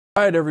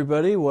All right,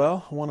 everybody.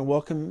 Well, I want to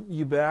welcome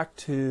you back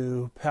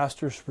to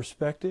Pastor's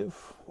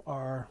Perspective,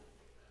 our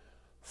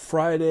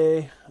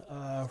Friday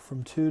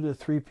from 2 to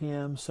 3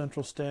 p.m.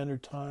 Central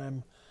Standard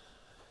Time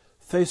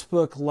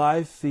Facebook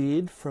live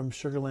feed from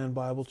Sugarland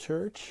Bible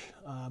Church.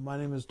 My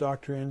name is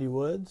Dr. Andy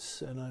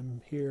Woods, and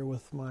I'm here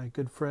with my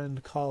good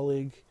friend,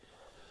 colleague,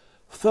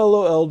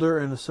 fellow elder,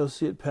 and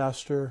associate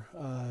pastor,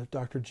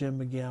 Dr. Jim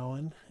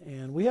McGowan.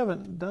 And we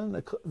haven't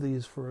done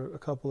these for a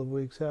couple of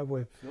weeks, have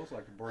we? Feels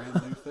like a brand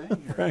new thing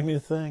here. Brand new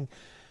thing.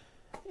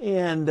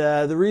 And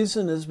the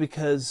reason is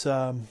because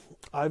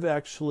I've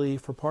actually,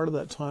 for part of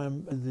that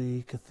time,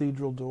 the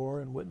cathedral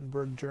door in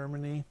Wittenberg,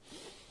 Germany,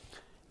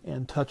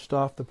 and touched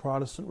off the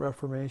Protestant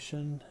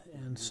Reformation.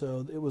 And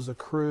so it was a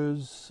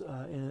cruise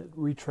in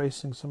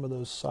retracing some of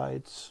those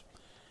sites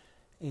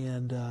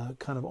and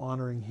kind of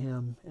honoring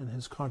him and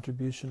his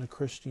contribution to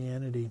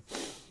Christianity.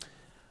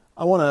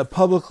 I want to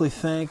publicly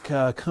thank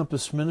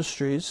Compass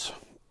Ministries,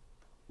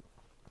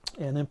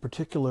 and in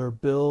particular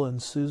Bill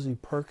and Susie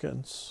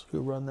Perkins,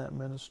 who run that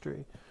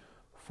ministry,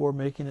 for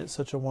making it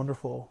such a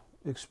wonderful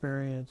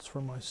experience for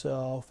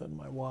myself and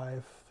my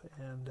wife.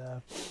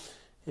 And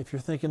if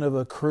you're thinking of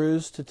a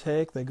cruise to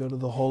take, they go to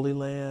the Holy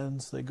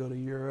Lands, they go to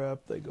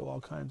Europe, they go all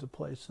kinds of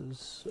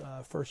places.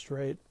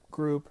 First-rate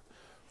group,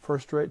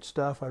 first-rate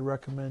stuff. I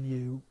recommend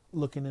you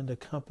looking into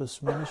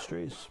Compass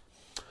Ministries.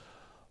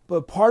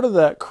 But part of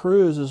that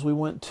cruise is we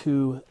went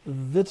to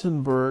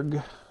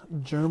Wittenberg,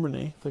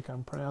 Germany. I think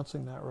I'm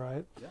pronouncing that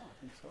right. Yeah, I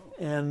think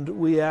so. And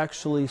we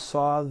actually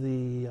saw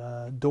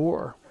the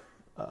door.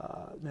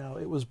 Now,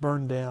 it was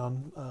burned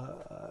down,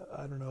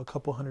 I don't know, a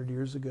couple hundred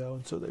years ago,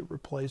 and so they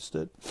replaced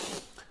it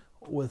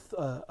with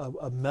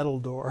a metal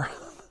door,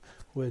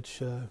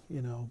 which,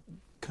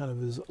 kind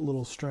of is a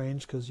little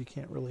strange because you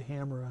can't really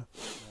hammer a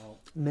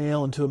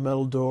nail into a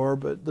metal door.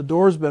 But the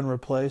door's been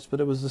replaced,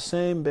 but it was the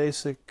same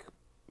basic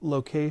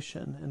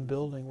location and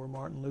building where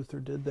Martin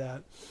Luther did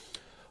that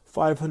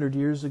 500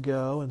 years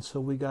ago. And so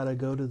we got to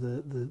go to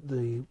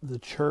the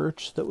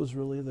church that was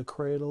really the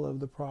cradle of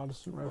the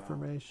Protestant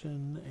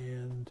Reformation,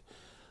 and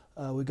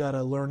we got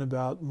to learn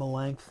about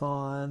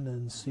Melanchthon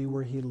and see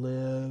where he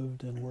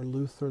lived and where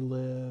Luther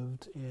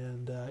lived.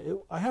 And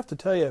I have to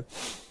tell you,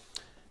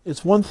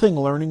 it's one thing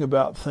learning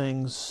about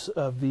things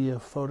via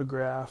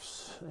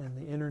photographs and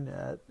the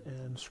internet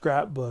and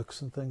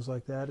scrapbooks and things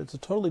like that. It's a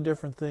totally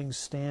different thing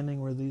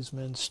standing where these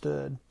men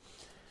stood.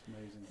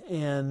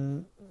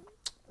 Amazing.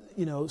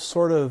 And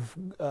sort of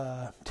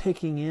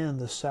taking in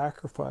the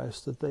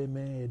sacrifice that they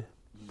made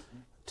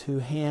to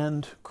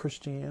hand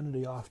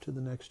Christianity off to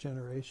the next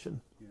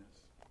generation.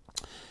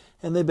 Yes.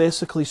 And they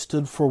basically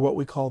stood for what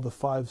we call the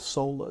five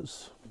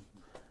solas.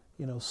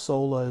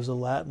 Sola is a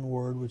Latin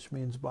word which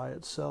means by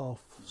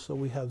itself. So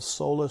we have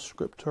sola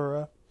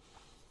scriptura.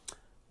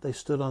 They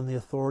stood on the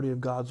authority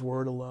of God's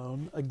word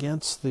alone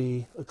against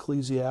the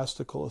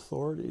ecclesiastical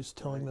authorities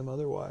telling them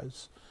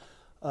otherwise.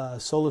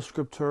 Sola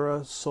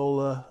scriptura,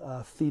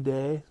 sola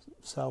fide,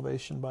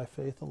 salvation by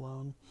faith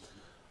alone.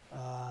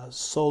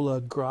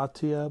 Sola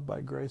gratia,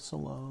 by grace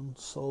alone.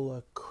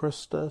 Sola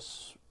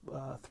Christus,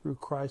 through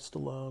Christ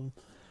alone.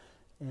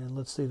 And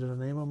let's see, did I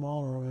name them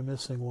all, or am I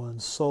missing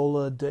one?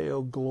 Sola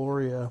Deo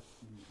Gloria,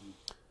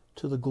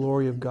 to the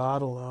glory of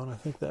God alone. I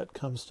think that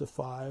comes to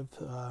 5.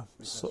 Right.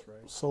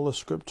 Sola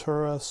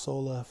Scriptura,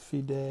 Sola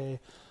Fide,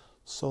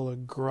 Sola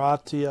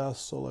Gratia,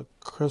 Sola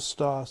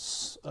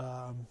Christus,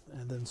 and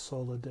then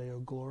Sola Deo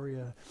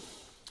Gloria.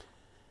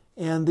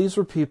 And these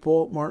were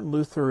people, Martin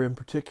Luther in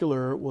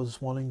particular,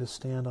 was wanting to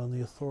stand on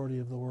the authority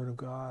of the Word of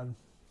God.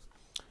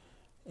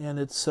 And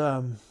it's,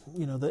 and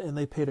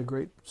they paid a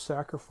great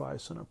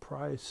sacrifice and a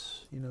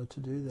price, to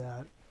do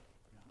that.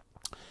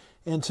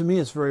 And to me,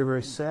 it's very,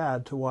 very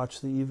sad to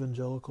watch the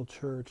evangelical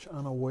church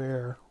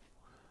unaware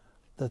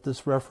that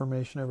this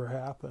Reformation ever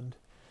happened.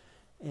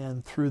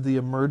 And through the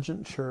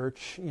emergent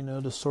church,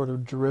 to sort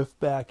of drift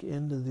back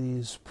into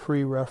these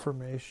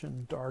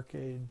pre-Reformation Dark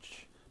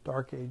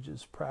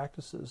Ages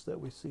practices that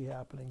we see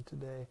happening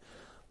today.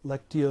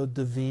 Lectio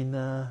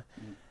Divina,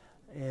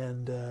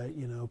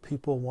 and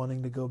people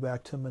wanting to go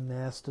back to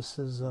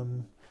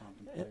monasticism,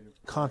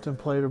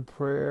 contemplative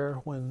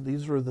prayer, when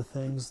these were the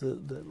things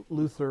that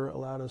Luther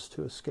allowed us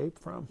to escape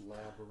from.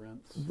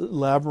 The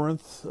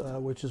labyrinth,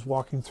 which is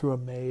walking through a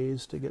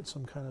maze to get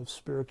some kind of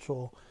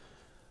spiritual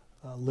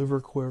liver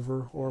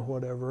quiver or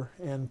whatever.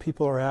 And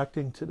people are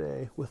acting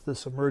today with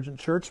this emergent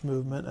church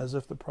movement as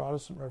if the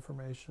Protestant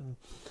Reformation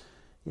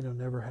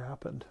never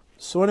happened.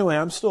 So anyway,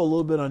 I'm still a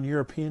little bit on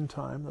European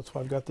time. That's why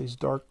I've got these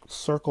dark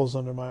circles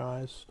under my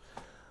eyes.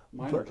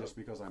 Mine are just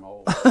because I'm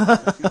old.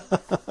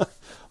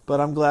 But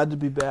I'm glad to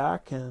be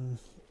back, and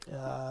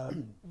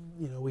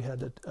we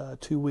had a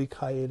 2-week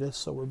hiatus,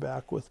 so we're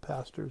back with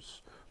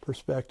Pastor's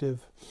Perspective.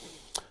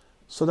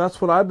 So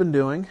that's what I've been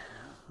doing.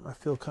 I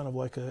feel kind of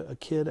like a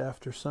kid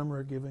after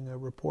summer giving a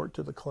report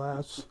to the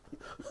class,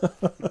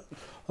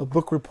 a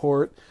book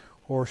report,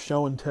 or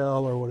show and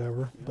tell or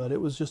whatever. Yeah. But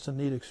it was just a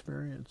neat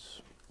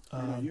experience.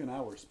 You and I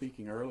were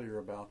speaking earlier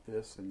about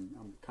this, and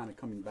I'm kind of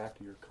coming back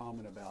to your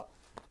comment about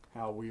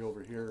how we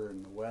over here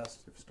in the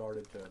West have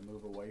started to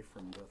move away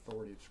from the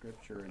authority of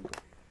Scripture, and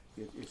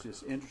it's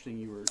just interesting.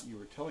 You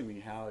were telling me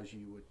how as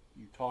you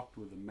talked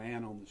with a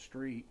man on the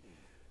street,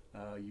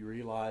 you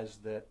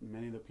realized that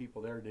many of the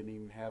people there didn't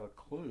even have a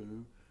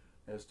clue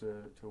as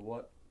to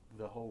what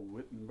the whole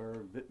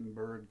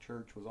Wittenberg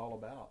church was all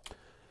about.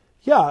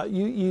 Yeah,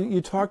 you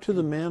talk to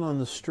the man on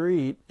the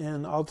street,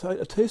 and I'll tell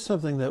you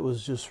something that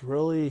was just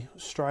really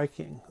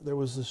striking. There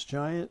was this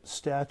giant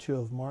statue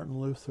of Martin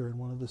Luther in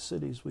one of the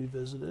cities we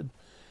visited,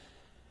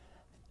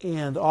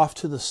 and off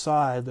to the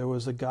side there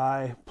was a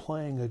guy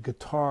playing a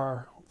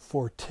guitar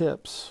for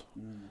tips,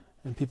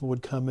 and people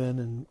would come in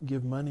and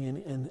give money,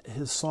 and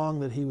his song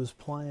that he was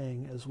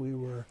playing as we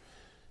were,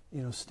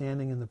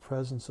 standing in the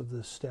presence of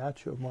this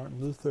statue of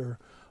Martin Luther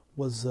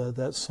was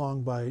that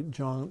song by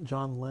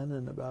John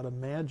Lennon about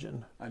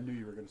Imagine. I knew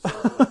you were going to say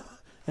that.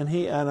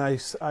 and I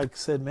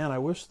said, man, I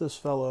wish this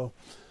fellow,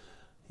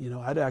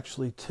 I'd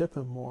actually tip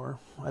him more.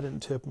 I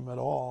didn't tip him at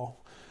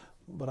all,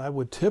 but I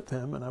would tip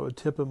him, and I would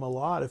tip him a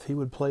lot if he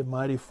would play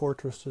Mighty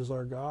Fortress is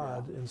Our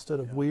God instead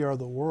of We Are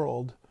the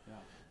World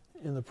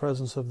in the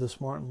presence of this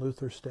Martin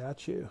Luther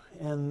statue.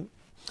 And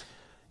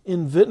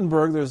in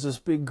Wittenberg, there's this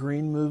big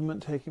green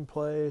movement taking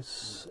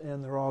place,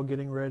 and they're all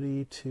getting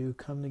ready to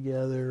come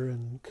together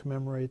and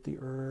commemorate the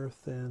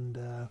earth. And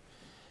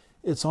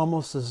it's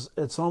almost as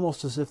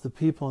if the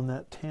people in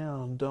that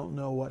town don't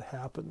know what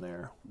happened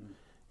there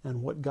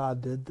and what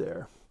God did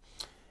there.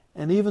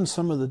 And even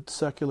some of the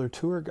secular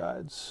tour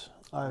guides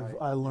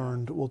I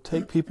learned will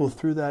take people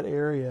through that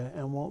area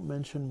and won't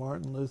mention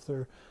Martin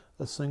Luther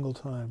a single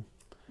time.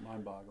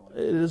 Mind-boggling.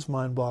 It is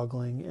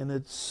mind-boggling, and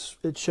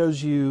it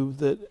shows you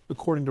that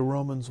according to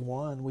Romans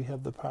 1, we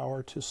have the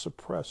power to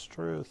suppress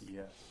truth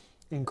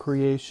in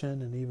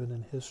creation and even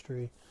in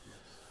history.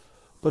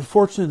 But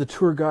fortunately, the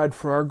tour guide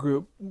for our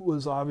group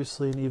was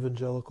obviously an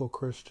evangelical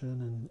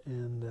Christian,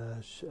 and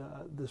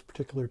this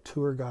particular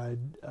tour guide,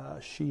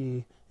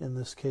 she, in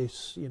this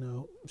case,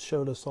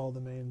 showed us all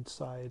the main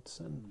sites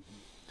and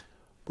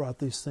brought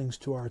these things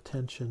to our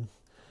attention.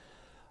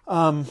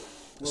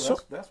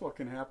 That's what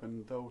can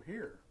happen though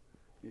here.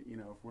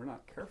 If we're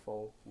not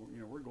careful,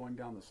 we're going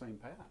down the same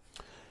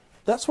path.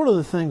 That's one of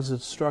the things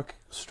that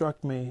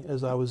struck me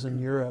as I was in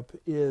Europe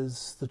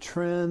is the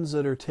trends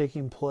that are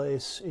taking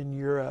place in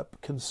Europe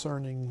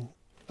concerning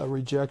a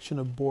rejection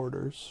of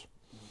borders,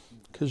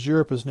 because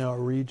Europe is now a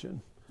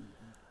region,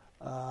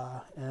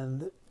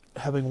 and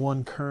having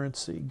one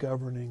currency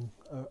governing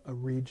a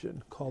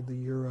region called the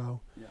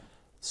euro. Yeah.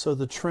 So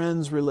the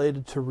trends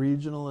related to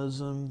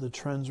regionalism, the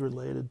trends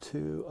related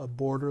to a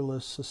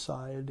borderless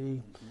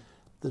society,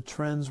 the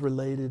trends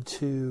related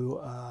to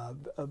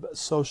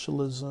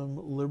socialism,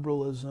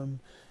 liberalism,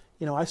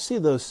 I see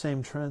those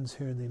same trends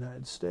here in the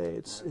United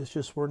States. Right. It's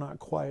just we're not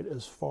quite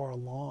as far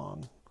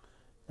along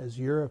as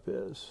Europe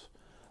is.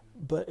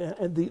 But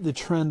the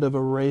trend of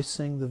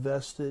erasing the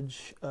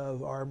vestige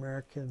of our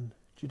American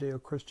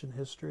Judeo-Christian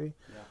history.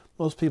 Yeah.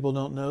 Most people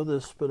don't know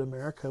this, but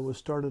America was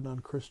started on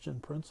Christian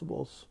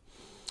principles.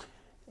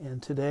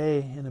 And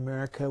today in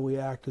America, we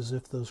act as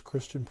if those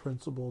Christian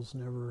principles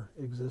never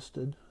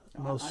existed.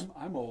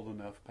 I'm old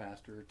enough,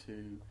 Pastor,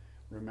 to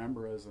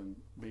remember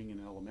being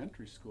in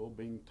elementary school,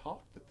 being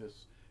taught that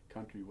this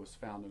country was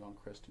founded on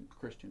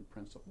Christian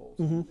principles,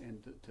 and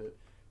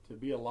to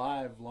be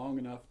alive long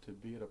enough to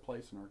be at a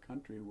place in our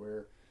country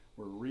where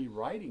we're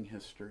rewriting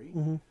history,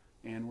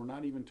 and we're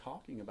not even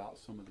talking about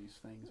some of these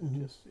things.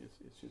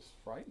 It's just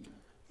frightening.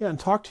 Yeah, and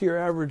talk to your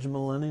average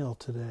millennial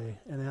today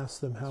and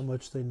ask them how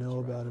much they know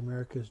about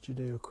America's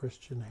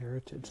Judeo-Christian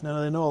heritage. Now,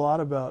 they know a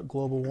lot about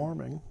global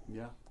warming.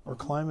 Or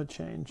climate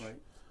change,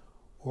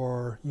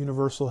 or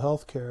universal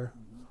health care,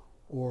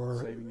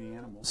 or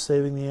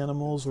saving the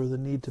animals, or the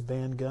need to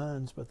ban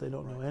guns, but they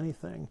don't know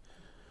anything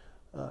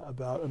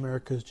about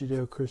America's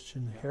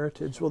Judeo-Christian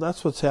heritage. Well,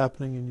 that's what's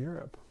happening in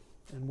Europe,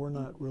 and we're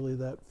not really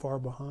that far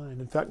behind.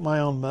 In fact, my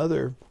own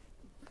mother,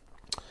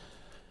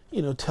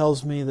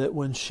 tells me that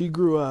when she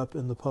grew up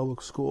in the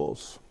public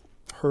schools,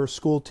 her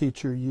school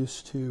teacher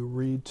used to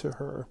read to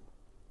her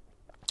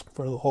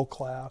for the whole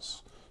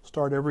class,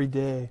 start every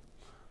day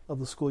of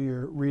the school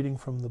year reading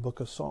from the book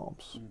of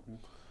Psalms.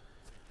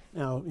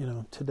 Now,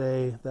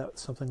 today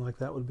something like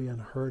that would be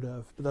unheard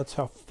of, but that's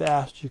how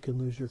fast you can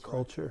lose your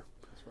culture.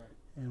 That's right.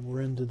 And we're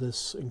into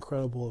this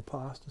incredible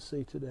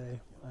apostasy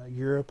today.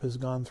 Europe has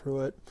gone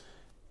through it,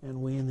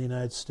 and we in the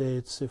United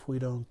States, if we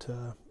don't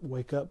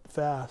wake up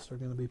fast, are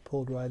going to be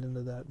pulled right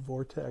into that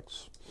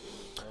vortex.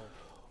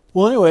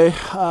 Well, anyway,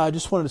 I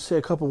just wanted to say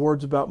a couple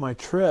words about my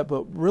trip,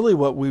 but really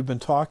what we've been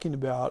talking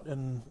about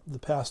in the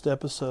past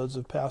episodes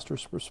of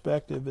Pastor's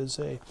Perspective is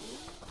a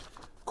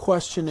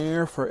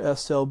questionnaire for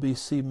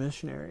SLBC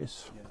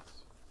missionaries.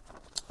 Yes.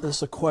 This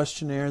is a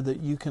questionnaire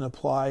that you can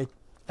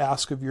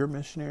ask of your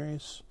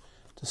missionaries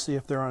to see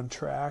if they're on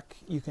track.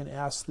 You can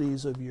ask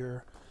these of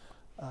your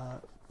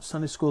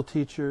Sunday school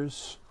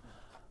teachers.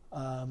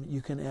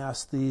 You can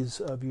ask these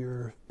of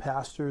your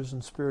pastors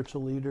and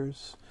spiritual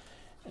leaders.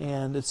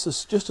 And it's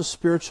just a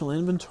spiritual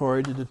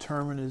inventory to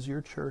determine, is your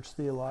church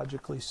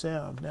theologically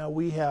sound? Now,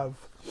 we have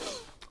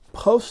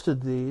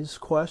posted these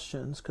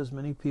questions because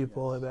many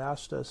people have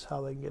asked us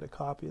how they can get a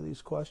copy of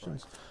these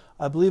questions. Right.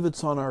 I believe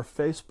it's on our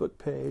Facebook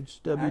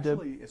page.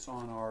 Actually, it's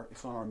on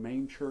our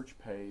main church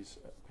page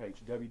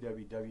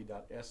www.slbc.org.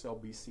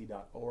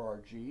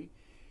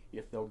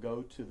 If they'll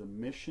go to the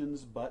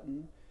missions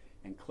button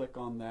and click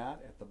on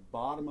that, at the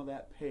bottom of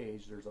that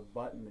page, there's a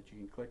button that you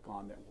can click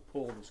on that will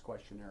pull this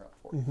questionnaire up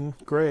for you.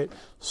 Great.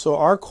 So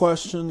our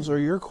questions are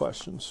your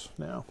questions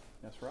now.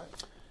 That's right.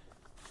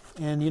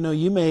 And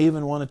you may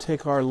even want to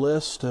take our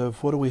list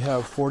of, what do we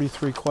have,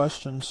 43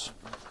 questions,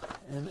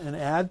 and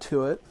add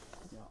to it,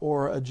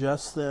 or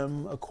adjust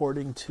them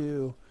according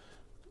to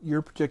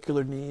your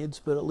particular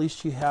needs, but at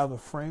least you have a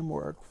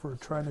framework for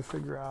trying to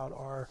figure out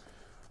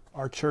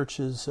our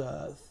churches,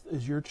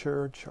 is your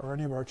church or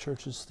any of our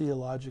churches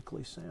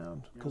theologically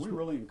sound? Because we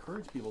really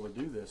encourage people to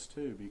do this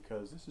too,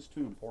 because this is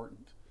too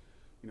important.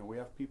 We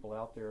have people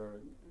out there,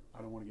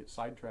 I don't want to get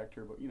sidetracked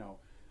here, but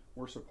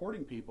we're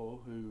supporting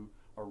people who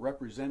are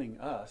representing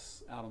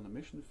us out on the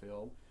mission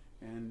field,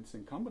 and it's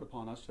incumbent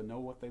upon us to know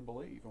what they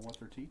believe and what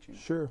they're teaching.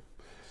 Sure.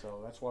 So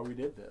that's why we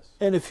did this.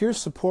 And if you're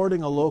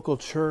supporting a local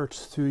church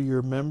through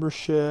your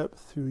membership,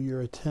 through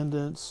your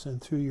attendance,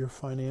 and through your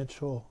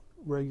financial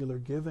regular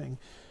giving,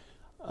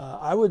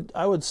 I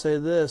would say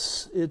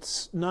this: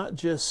 it's not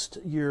just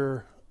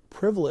your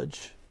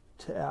privilege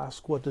to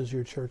ask, what does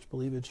your church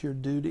believe? It's your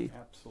duty.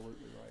 Absolutely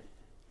right.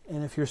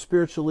 And if your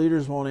spiritual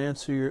leaders won't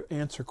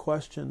answer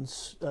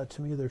questions,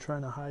 to me they're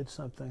trying to hide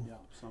something. Yeah,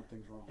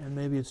 something's wrong. And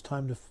maybe it's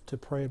time to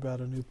pray about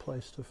a new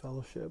place to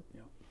fellowship.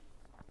 Yeah.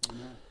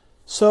 Amen.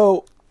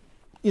 So,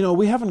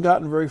 we haven't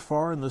gotten very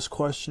far in this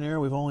questionnaire.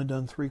 We've only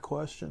done 3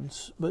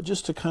 questions. But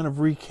just to kind of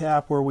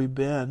recap where we've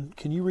been,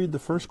 can you read the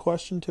first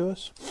question to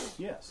us?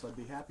 Yes, I'd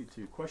be happy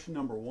to. Question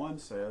number 1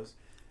 says,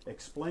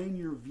 explain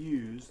your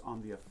views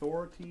on the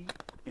authority,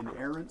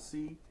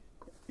 inerrancy,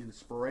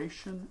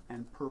 inspiration,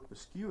 and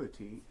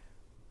perspicuity,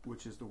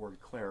 which is the word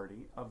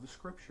clarity, of the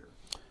Scripture.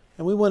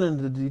 And we went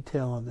into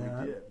detail on that.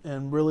 We did.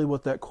 And really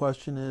what that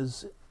question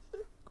is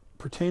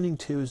pertaining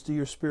to is, do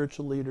your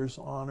spiritual leaders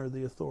honor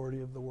the authority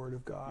of the Word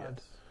of God?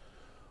 Yes.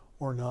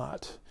 Or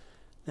not?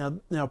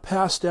 Now,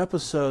 past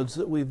episodes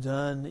that we've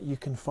done, you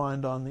can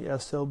find on the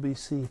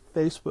SLBC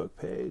Facebook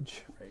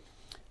page. Right.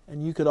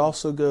 And you could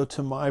also go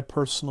to my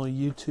personal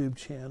YouTube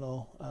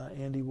channel,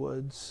 Andy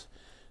Woods.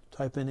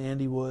 Type in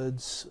Andy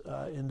Woods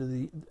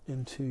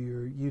into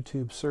your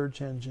YouTube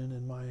search engine,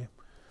 and my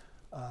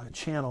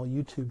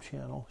YouTube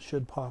channel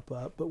should pop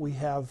up. But we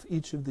have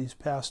each of these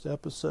past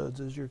episodes,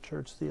 Is Your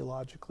Church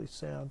Theologically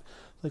Sound?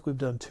 I think we've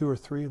done 2 or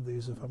 3 of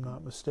these, if I'm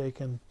not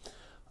mistaken,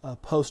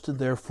 posted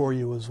there for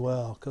you as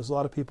well. Because a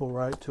lot of people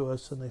write to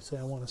us and they say,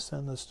 I want to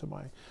send this to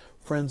my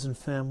friends and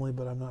family,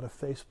 but I'm not a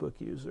Facebook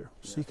user.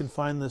 So you can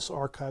find this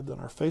archived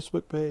on our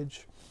Facebook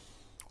page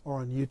or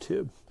on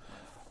YouTube.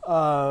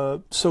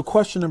 So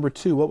question number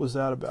 2, what was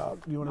that about?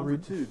 You want to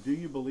read? Number 2, do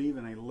you believe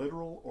in a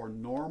literal or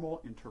normal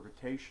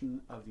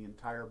interpretation of the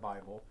entire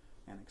Bible,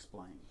 and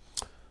explain?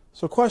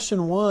 So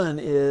question 1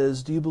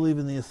 is, do you believe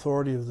in the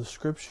authority of the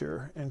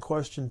Scripture? And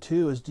question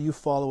 2 is, do you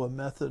follow a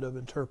method of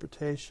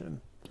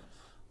interpretation,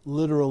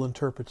 literal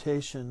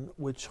interpretation,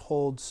 which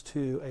holds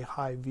to a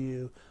high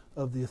view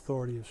of the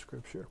authority of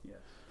Scripture? Yes.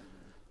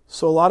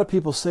 So a lot of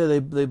people say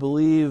they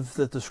believe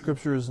that the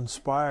Scripture is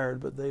inspired,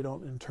 but they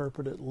don't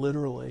interpret it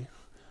literally.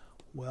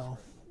 Well,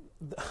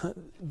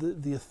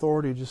 the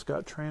authority just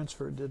got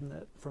transferred, didn't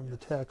it, from the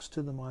text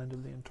to the mind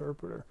of the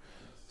interpreter.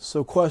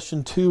 So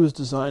question 2 is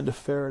designed to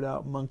ferret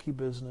out monkey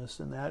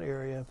business in that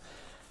area.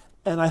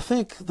 And I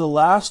think the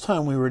last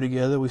time we were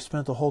together, we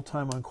spent the whole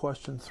time on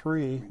question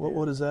 3.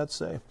 What does that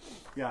say?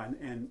 Yeah,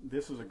 and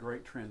this is a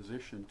great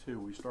transition, too.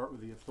 We start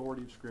with the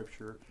authority of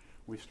Scripture.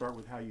 We start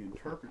with how you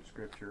interpret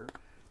Scripture.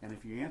 And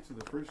if you answer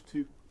the first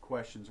 2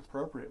 questions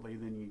appropriately,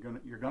 then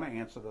you're gonna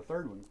answer the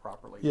third one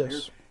properly.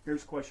 Yes. So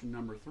here's question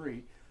number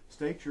 3.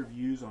 State your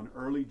views on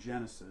early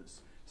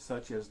Genesis,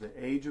 such as the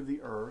age of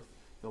the earth,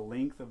 the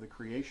length of the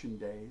creation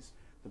days,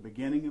 the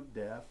beginning of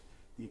death,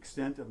 the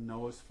extent of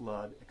Noah's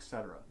flood,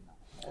 etc.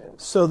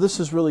 So this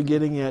is really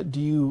getting at,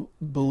 do you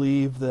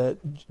believe that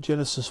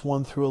Genesis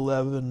 1 through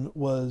 11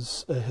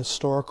 was a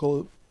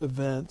historical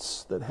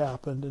events that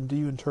happened, and do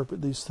you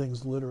interpret these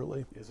things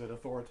literally? Is it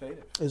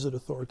authoritative? Is it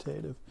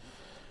authoritative?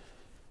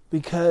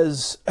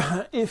 Because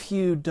if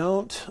you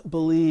don't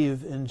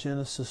believe in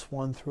Genesis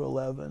 1 through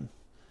 11,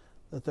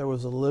 that there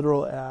was a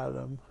literal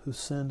Adam who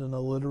sinned in a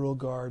literal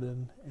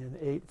garden and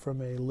ate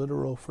from a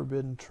literal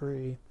forbidden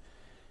tree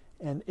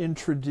and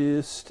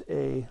introduced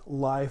a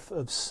life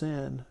of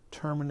sin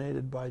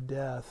terminated by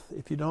death,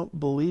 if you don't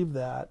believe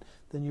that,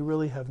 then you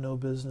really have no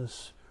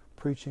business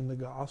preaching the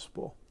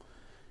gospel.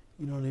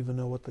 You don't even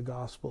know what the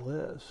gospel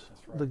is.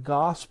 That's right. The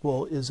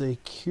gospel is a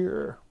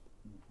cure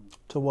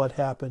to what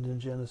happened in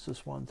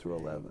Genesis 1 through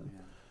 11.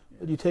 Yeah.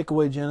 But you take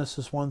away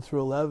Genesis 1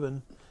 through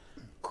 11,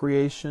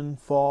 creation,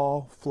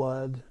 fall,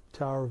 flood,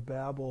 Tower of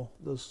Babel,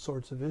 those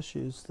sorts of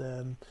issues,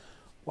 then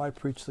why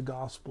preach the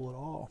gospel at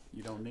all?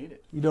 You don't need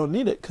it. You don't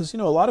need it because,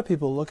 a lot of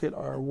people look at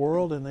our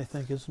world and they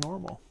think it's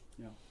normal.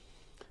 Yeah.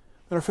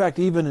 Matter of fact,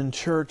 even in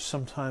church,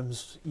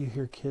 sometimes you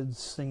hear kids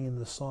singing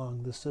the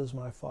song, "This is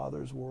my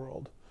Father's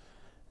world."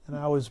 And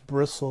I always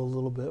bristle a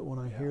little bit when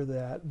I hear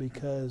that,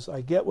 because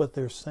I get what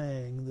they're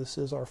saying. This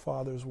is our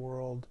Father's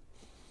world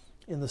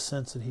in the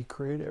sense that He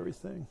created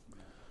everything.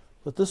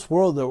 But this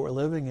world that we're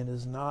living in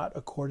is not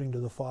according to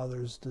the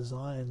Father's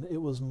design.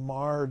 It was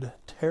marred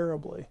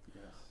terribly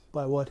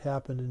by what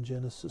happened in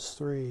Genesis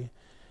 3.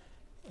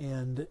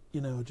 And,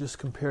 just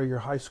compare your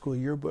high school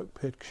yearbook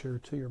picture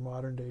to your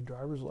modern day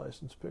driver's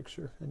license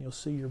picture, and you'll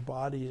see your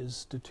body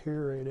is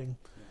deteriorating.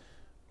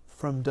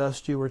 From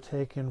dust you were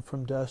taken,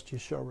 from dust you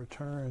shall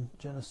return.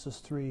 Genesis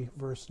 3,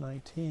 verse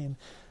 19.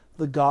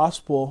 The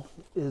gospel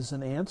is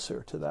an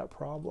answer to that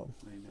problem.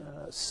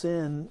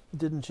 Sin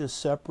didn't just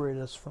separate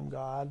us from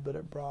God, but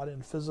it brought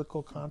in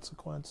physical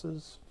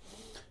consequences.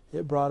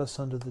 It brought us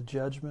under the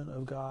judgment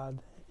of God,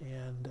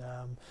 and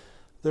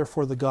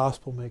therefore the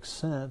gospel makes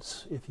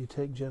sense if you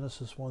take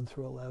Genesis 1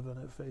 through 11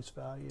 at face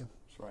value.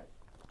 That's right.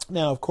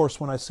 Now, of course,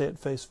 when I say at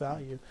face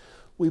value,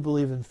 we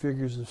believe in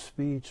figures of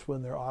speech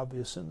when they're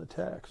obvious in the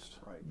text.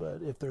 Right.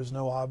 But if there's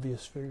no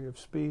obvious figure of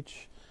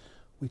speech,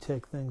 we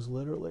take things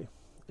literally.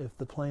 If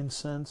the plain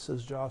sense,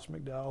 as Josh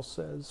McDowell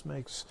says,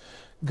 makes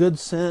good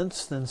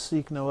sense, then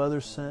seek no other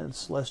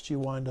sense, lest you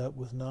wind up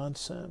with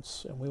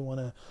nonsense. And we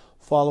want to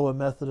follow a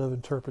method of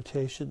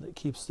interpretation that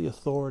keeps the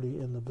authority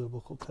in the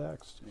biblical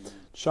text. Amen.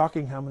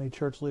 Shocking how many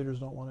church leaders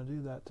don't want to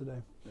do that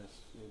today. Yes,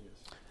 it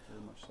is.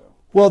 Very much so.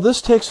 Well,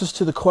 this takes us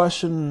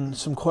to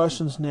some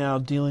questions now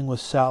dealing with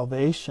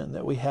salvation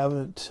that we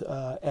haven't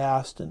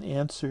asked and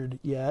answered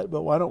yet.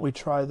 But why don't we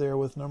try there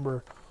with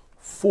number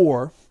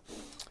 4,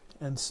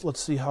 and let's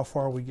see how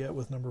far we get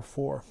with number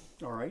 4.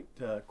 All right.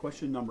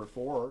 Question number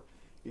 4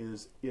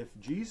 is, if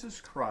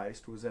Jesus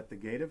Christ was at the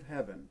gate of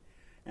heaven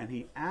and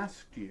He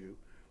asked you,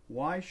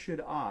 "Why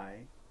should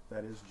I,"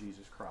 that is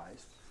Jesus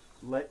Christ,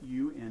 "let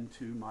you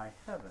into my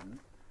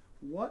heaven?"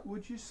 what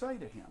would you say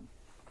to Him?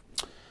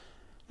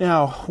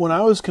 Now, when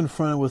I was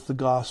confronted with the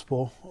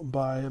gospel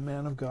by a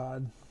man of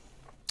God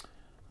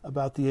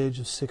about the age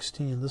of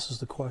 16, this is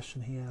the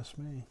question he asked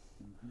me.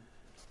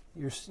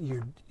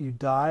 You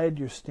died,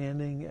 you're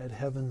standing at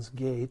heaven's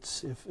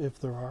gates, if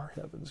there are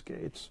heaven's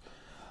gates,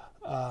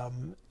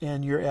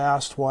 and you're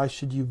asked, why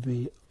should you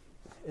be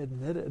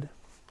admitted?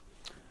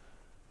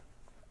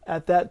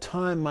 At that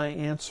time, my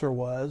answer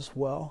was,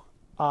 well,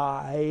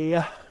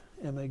 I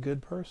am a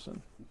good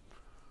person.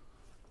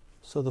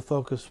 So the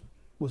focus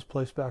was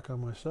placed back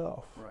on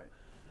myself. Right.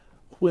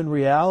 When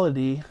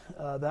reality,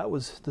 that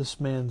was this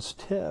man's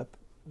tip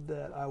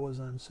that I was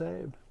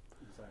unsaved.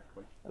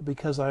 Exactly.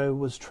 Because I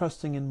was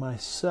trusting in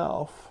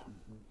myself,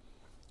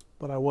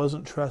 but I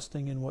wasn't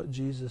trusting in what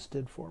Jesus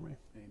did for me.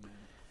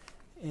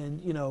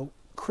 Amen. And,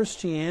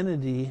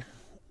 Christianity,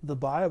 the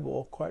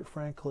Bible, quite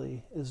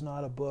frankly, is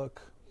not a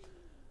book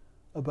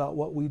about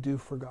what we do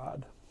for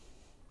God.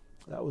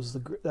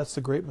 That's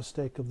the great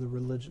mistake of the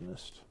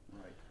religionist.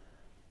 Right.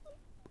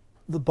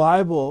 The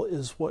Bible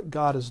is what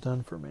God has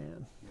done for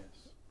man.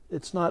 Yes.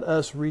 It's not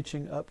us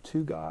reaching up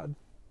to God,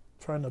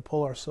 trying to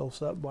pull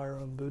ourselves up by our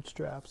own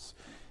bootstraps.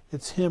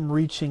 It's Him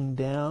reaching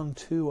down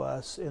to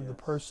us in the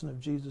person of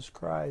Jesus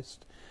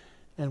Christ,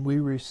 and we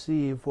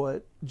receive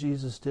what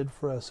Jesus did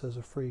for us as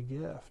a free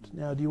gift.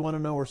 Now, do you want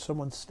to know where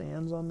someone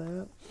stands on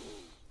that?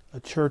 A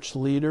church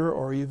leader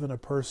or even a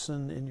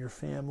person in your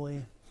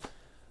family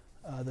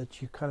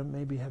that you kind of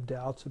maybe have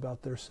doubts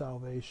about their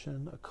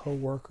salvation, a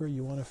co-worker,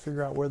 you want to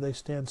figure out where they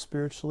stand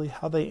spiritually,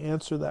 how they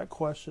answer that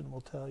question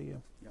will tell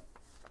you. Yep.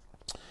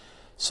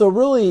 So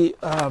really,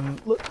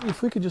 look,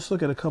 if we could just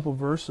look at a couple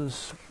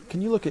verses.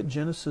 Can you look at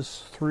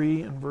Genesis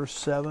 3 and verse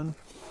 7?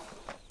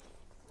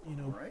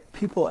 Right.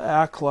 People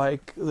act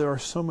like there are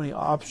so many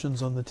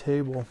options on the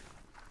table,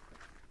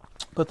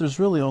 but there's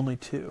really only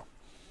two.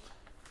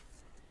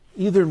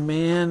 Either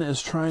man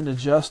is trying to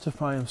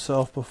justify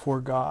himself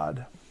before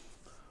God,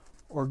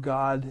 or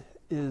God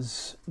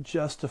is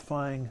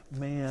justifying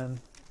man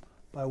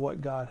by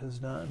what God has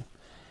done.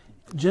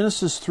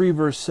 Genesis 3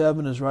 verse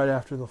 7 is right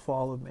after the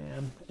fall of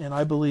man, and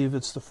I believe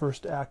it's the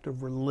first act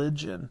of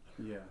religion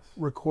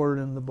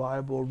recorded in the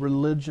Bible.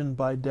 Religion,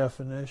 by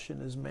definition,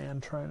 is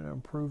man trying to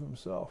improve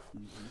himself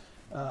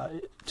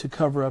to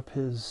cover up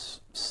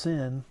his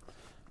sin,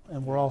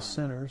 and we're all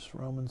sinners.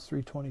 Romans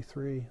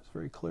 3:23 is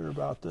very clear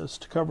about this.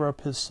 To cover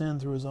up his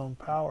sin through his own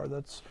power.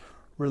 That's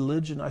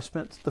religion. I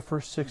spent the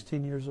first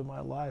 16 years of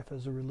my life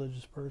as a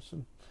religious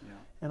person,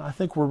 and I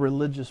think we're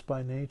religious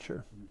by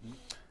nature.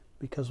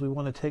 Because we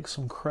want to take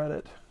some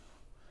credit.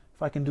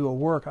 If I can do a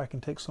work, I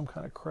can take some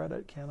kind of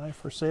credit, can't I,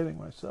 for saving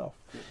myself?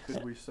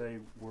 Could we say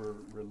we're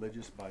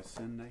religious by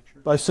sin nature?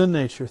 By sin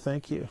nature,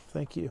 thank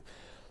you.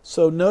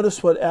 So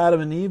notice what Adam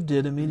and Eve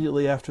did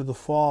immediately after the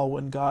fall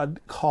when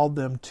God called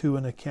them to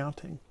an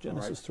accounting.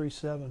 Genesis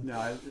 3:7.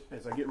 Now,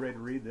 as I get ready to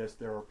read this,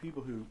 there are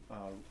people who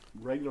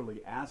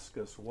regularly ask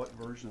us what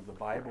version of the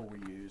Bible we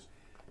use,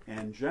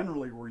 and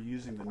generally we're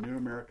using the New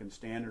American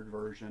Standard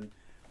Version.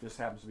 This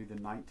happens to be the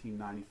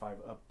 1995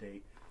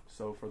 update.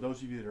 So for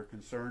those of you that are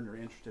concerned or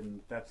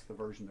interested, that's the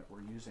version that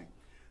we're using.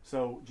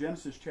 So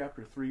Genesis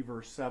chapter 3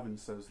 verse 7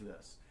 says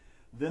this.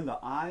 Then the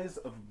eyes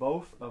of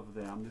both of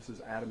them, this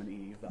is Adam and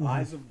Eve, the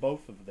eyes of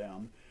both of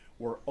them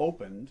were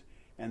opened,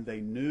 and they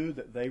knew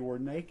that they were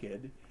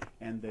naked,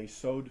 and they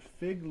sewed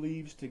fig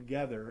leaves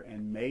together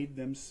and made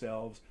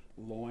themselves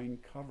loin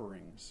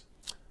coverings.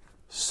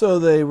 So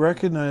they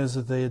recognize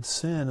that they had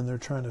sinned, and they're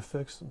trying to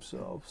fix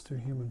themselves through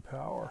human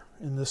power.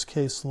 In this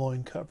case,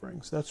 loin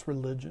coverings. That's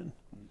religion.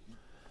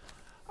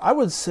 I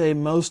would say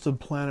most of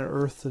planet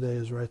Earth today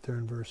is right there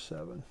in verse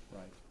 7.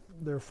 Right.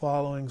 They're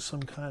following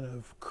some kind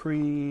of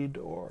creed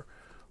or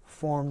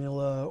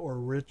formula or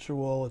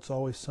ritual. It's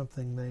always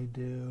something they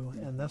do,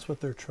 and that's what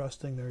they're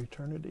trusting their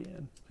eternity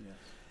in. Yes.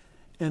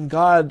 And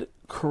God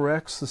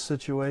corrects the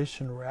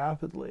situation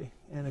rapidly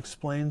and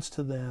explains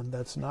to them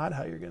that's not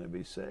how you're going to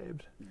be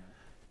saved. Yeah.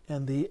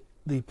 And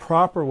the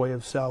proper way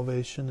of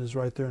salvation is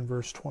right there in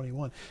verse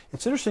 21.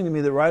 It's interesting to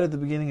me that right at the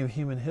beginning of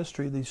human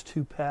history, these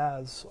two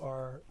paths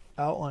are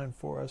outlined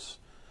for us.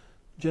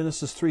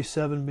 Genesis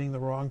 3:7 being the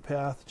wrong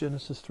path,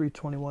 Genesis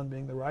 3:21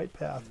 being the right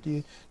path.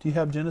 Do you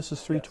have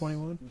Genesis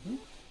 3:21? Yes.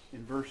 Mm-hmm.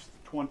 In verse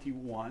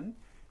 21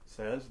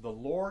 says, "The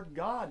Lord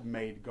God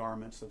made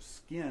garments of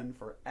skin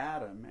for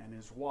Adam and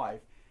his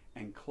wife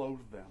and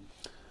clothed them."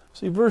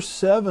 See, verse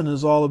 7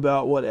 is all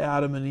about what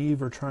Adam and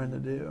Eve are trying to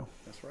do.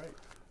 That's right.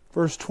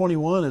 Verse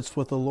 21, it's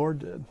what the Lord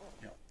did.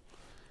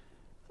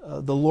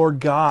 Yep. The Lord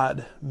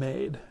God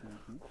made.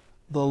 Mm-hmm.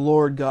 The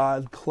Lord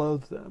God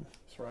clothed them.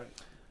 That's right.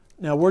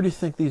 Now, where do you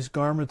think these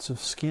garments of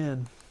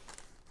skin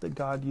that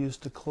God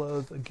used to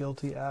clothe a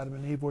guilty Adam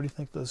and Eve, where do you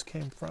think those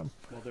came from?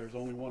 Well, there's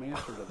only one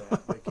answer to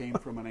that. They came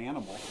from an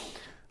animal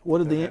What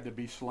did that the had to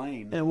be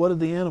slain. and what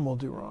did the animal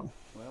do wrong?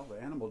 Well,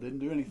 the animal didn't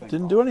do anything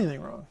Didn't wrong. do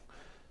anything wrong.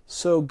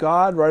 So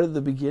God, right at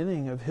the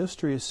beginning of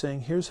history, is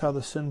saying, here's how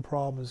the sin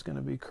problem is going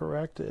to be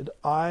corrected.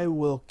 I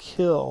will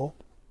kill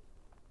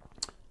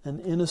an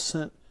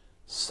innocent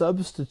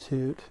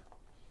substitute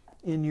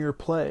in your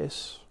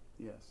place.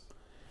 Yes.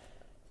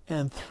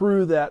 And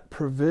through that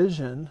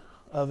provision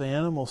of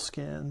animal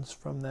skins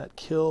from that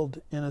killed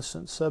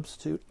innocent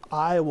substitute,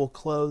 I will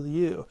clothe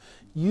you.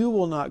 You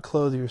will not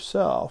clothe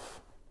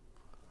yourself.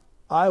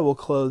 I will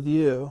clothe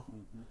you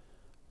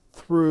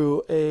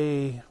through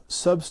a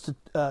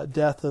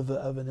death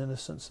of an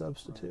innocent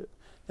substitute.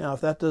 Now,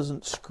 if that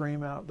doesn't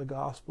scream out the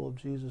gospel of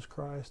Jesus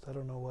Christ, I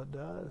don't know what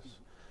does.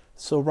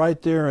 So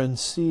right there in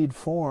seed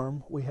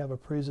form, we have a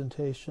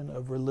presentation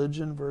of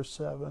religion, verse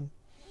 7,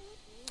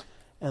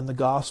 and the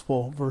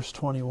gospel, verse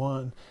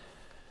 21.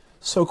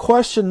 So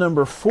question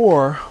number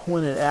 4,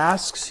 when it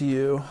asks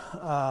you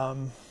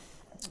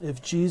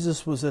if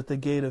Jesus was at the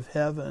gate of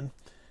heaven,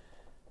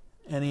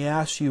 and he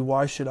asks you,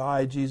 why should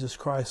I, Jesus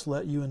Christ,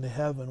 let you into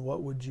heaven,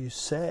 what would you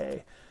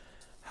say?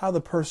 How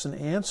the person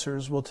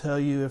answers will tell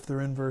you if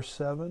they're in verse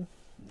 7,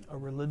 a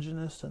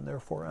religionist and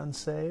therefore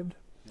unsaved,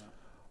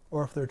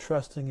 or if they're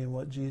trusting in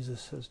what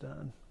Jesus has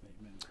done.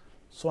 Amen.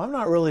 So I'm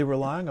not really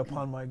relying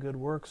upon my good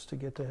works to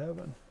get to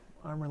heaven.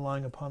 I'm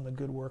relying upon the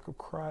good work of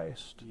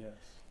Christ Yes.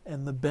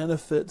 and the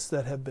benefits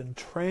that have been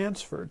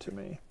transferred to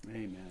me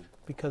Amen.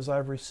 because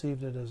I've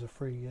received it as a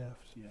free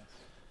gift. Yes.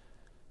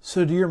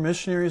 So do your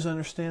missionaries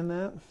understand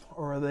that?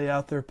 Or are they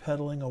out there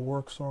peddling a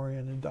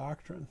works-oriented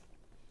doctrine?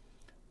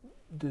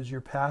 Does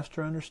your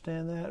pastor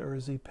understand that? Or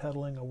is he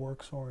peddling a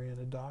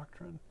works-oriented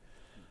doctrine?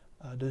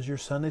 Does your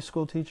Sunday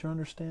school teacher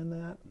understand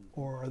that?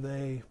 Or are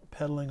they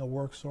peddling a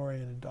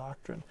works-oriented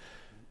doctrine?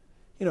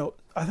 You know,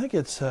 I think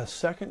it's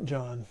 2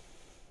 John.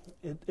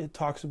 It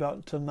talks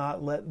about to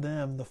not let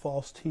them, the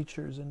false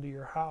teachers, into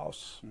your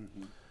house.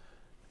 Mm-hmm.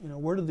 You know,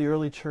 where did the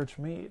early church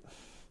meet?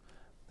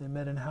 They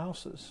met in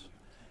houses.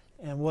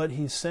 And what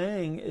he's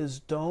saying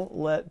is don't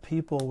let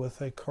people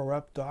with a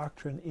corrupt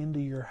doctrine into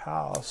your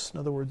house, in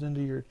other words,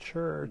 into your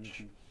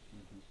church,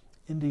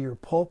 into your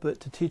pulpit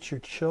to teach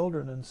your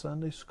children in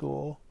Sunday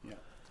school,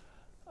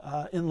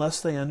 unless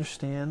they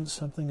understand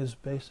something as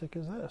basic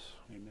as this.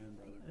 Amen,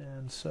 brother.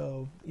 And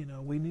so, you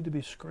know, we need to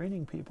be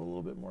screening people a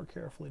little bit more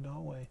carefully,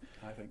 don't we?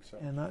 I think so.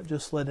 And not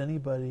just let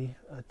anybody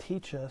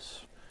teach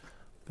us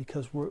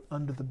because we're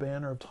under the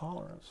banner of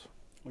tolerance.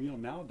 Well, you know,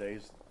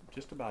 nowadays,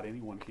 just about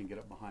anyone can get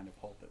up behind a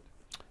pulpit.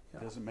 It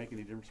doesn't make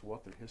any difference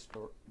what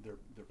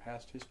their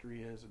past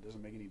history is. It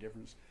doesn't make any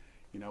difference,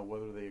 you know,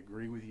 whether they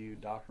agree with you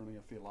doctrinally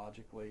or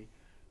theologically.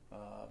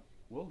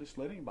 We'll just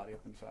let anybody up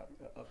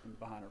and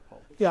behind our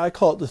pulpit. Yeah, I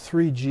call it the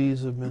 3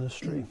 G's of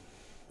ministry.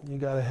 You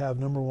got to have,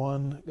 number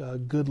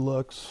 1, good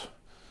looks.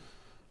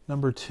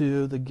 Number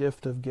 2, the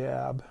gift of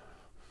gab.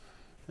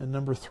 And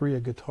number 3,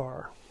 a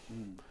guitar.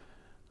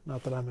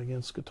 Not that I'm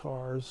against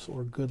guitars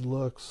or good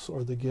looks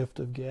or the gift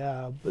of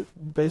gab, but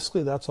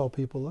basically that's all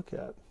people look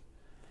at.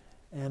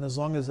 And as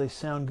long as they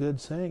sound good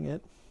saying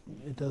it,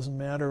 it doesn't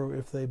matter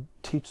if they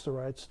teach the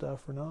right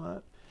stuff or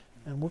not.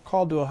 And we're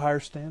called to a higher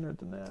standard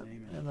than that.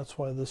 Amen. And that's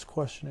why this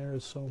questionnaire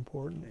is so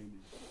important. Amen.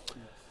 Yes.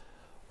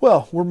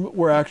 Well,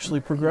 we're actually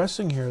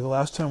progressing here. The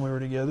last time we were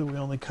together, we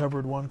only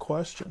covered 1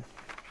 question.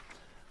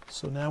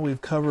 So now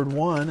we've covered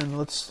 1, and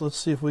let's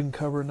see if we can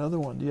cover another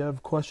one. Do you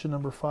have question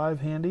number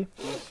 5 handy?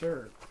 Yes,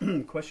 sir.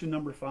 Question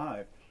number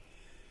 5.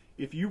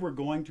 If you were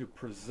going to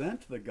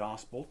present the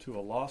gospel to a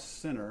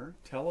lost sinner,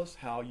 tell us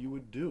how you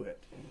would do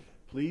it.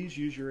 Please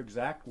use your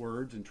exact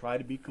words and try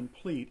to be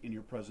complete in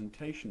your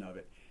presentation of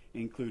it.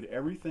 Include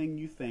everything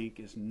you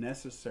think is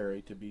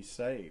necessary to be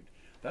saved.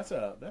 There's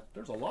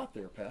a lot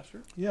there,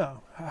 Pastor. Yeah.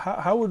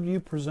 How would you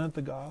present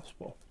the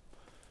gospel?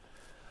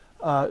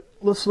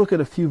 Let's look at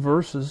a few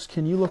verses.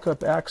 Can you look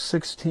up Acts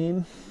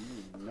 16?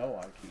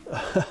 No, I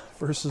can't.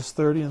 Verses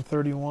 30 and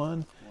 31.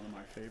 One of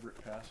my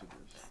favorite passages.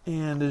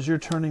 And as you're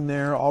turning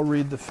there, I'll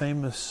read the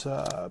famous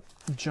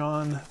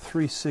John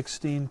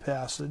 3:16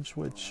 passage,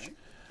 which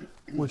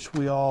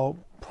we all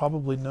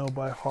probably know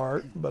by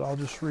heart, but I'll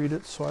just read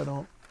it so I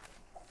don't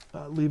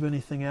leave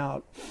anything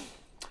out.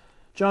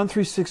 John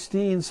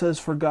 3:16 says,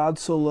 "For God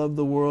so loved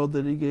the world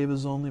that he gave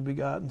his only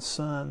begotten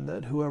Son,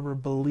 that whoever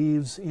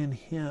believes in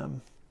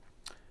him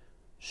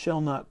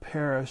shall not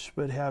perish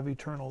but have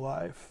eternal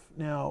life."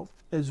 Now,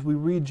 as we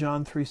read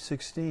John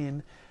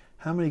 3:16,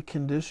 how many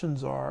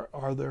conditions are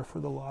there for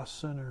the lost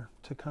sinner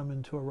to come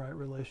into a right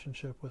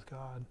relationship with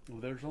God?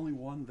 Well, there's only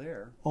one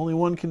there. Only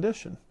one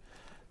condition.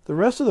 The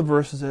rest of the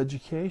verse is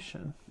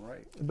education,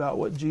 Right, about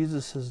what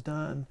Jesus has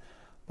done.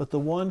 But the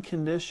one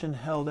condition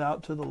held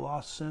out to the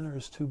lost sinner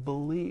is to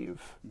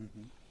believe.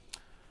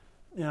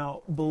 Mm-hmm.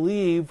 Now,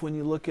 believe, when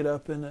you look it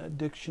up in a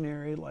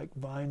dictionary like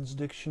Vine's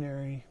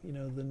dictionary,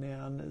 the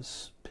noun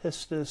is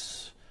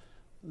pistis,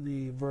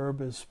 the verb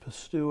is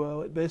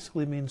pistuo. It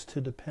basically means to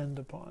depend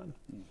upon,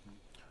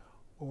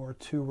 or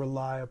to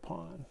rely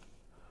upon,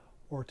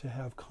 or to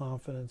have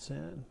confidence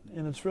in.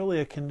 And it's really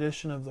a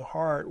condition of the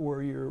heart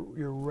where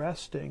you're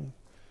resting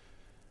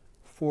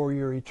for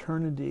your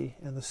eternity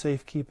and the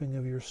safekeeping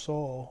of your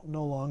soul,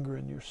 no longer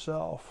in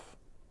yourself,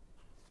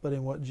 but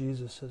in what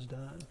Jesus has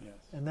done. Yes.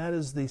 And that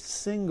is the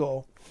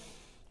single,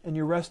 and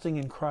you're resting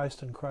in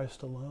Christ and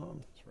Christ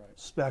alone. That's right.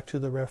 It's back to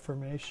the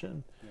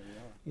Reformation,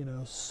 There we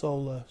are.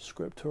 sola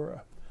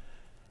scriptura.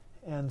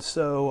 And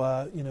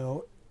so,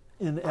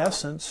 in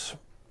essence,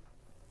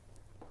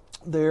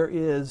 there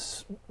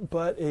is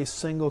but a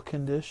single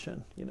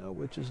condition,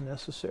 which is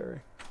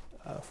necessary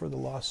for the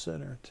lost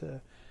sinner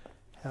to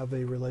have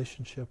a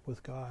relationship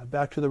with God.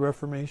 Back to the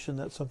Reformation,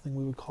 that's something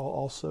we would call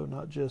also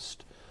not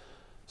just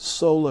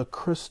sola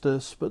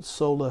Christus, but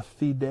sola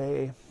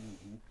fide,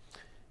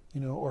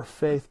 or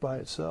faith by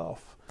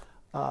itself.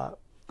 Go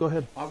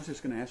ahead. I was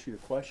just going to ask you a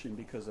question,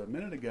 because a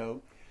minute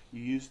ago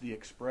you used the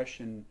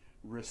expression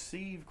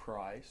receive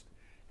Christ,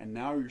 and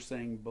now you're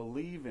saying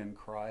believe in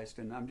Christ,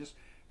 and I'm just,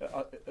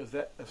 is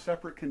that a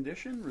separate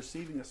condition,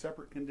 receiving a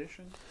separate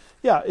condition?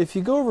 Yeah, if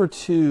you go over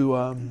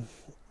to,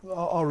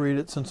 I'll read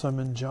it since I'm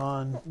in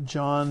John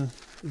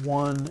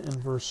 1 and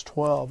verse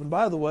 12. And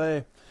by the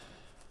way,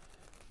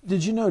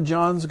 did you know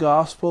John's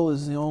gospel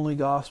is the only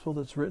gospel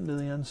that's written to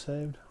the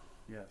unsaved?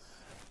 Yes.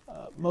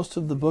 Most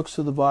of the books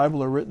of the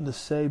Bible are written to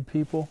save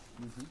people.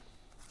 Mm-hmm.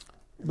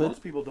 But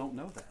most people don't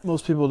know that.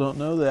 Most people don't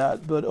know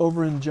that. But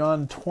over in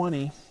John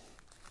 20,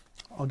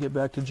 I'll get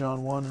back to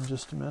John 1 in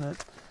just a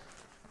minute.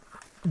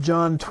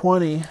 John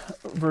 20,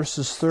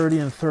 verses 30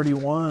 and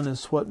 31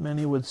 is what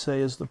many would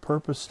say is the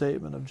purpose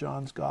statement of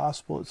John's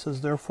gospel. It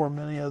says, "Therefore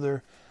many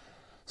other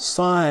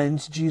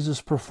signs Jesus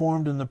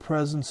performed in the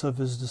presence of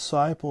his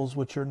disciples,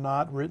 which are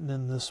not written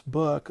in this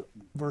book."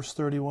 Verse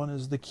 31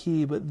 is the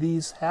key. "But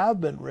these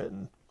have been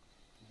written,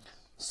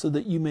 so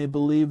that you may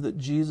believe that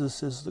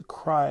Jesus is the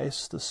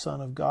Christ, the Son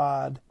of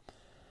God,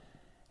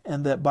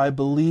 and that by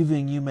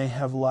believing you may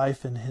have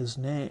life in his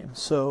name."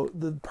 So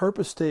the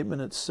purpose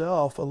statement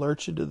itself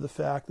alerts you to the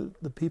fact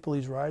that the people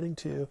he's writing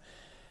to,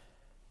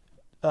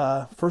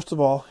 first of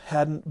all,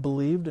 hadn't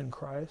believed in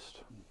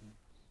Christ,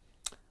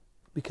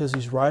 because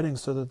he's writing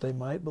so that they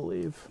might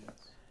believe. Yes.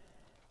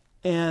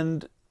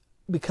 And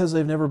because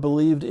they've never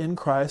believed in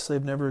Christ,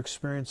 they've never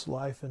experienced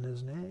life in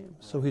his name.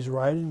 So he's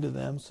writing to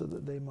them so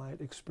that they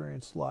might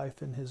experience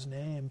life in his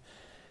name.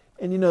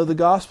 And the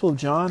Gospel of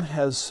John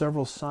has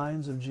several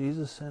signs of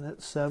Jesus in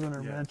it. 7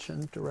 are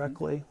mentioned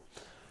directly,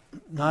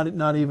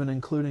 not even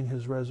including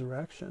his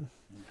resurrection.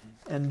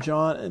 And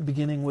John,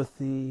 beginning with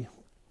the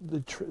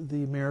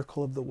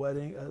miracle of the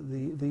wedding,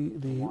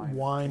 the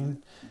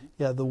wine,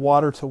 the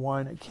water to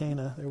wine at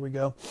Cana. There we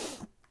go.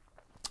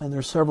 And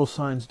there's several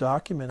signs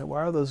documented.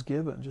 Why are those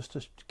given? Just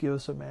to give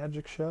us a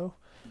magic show?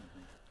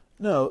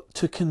 No,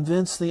 to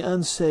convince the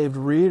unsaved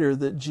reader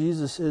that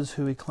Jesus is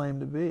who he claimed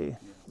to be,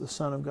 the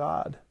Son of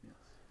God.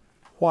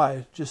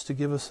 Why? Just to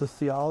give us a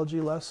theology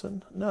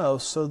lesson? No,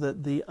 so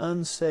that the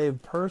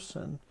unsaved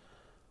person,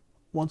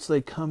 once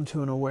they come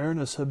to an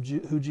awareness of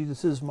who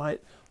Jesus is,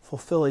 might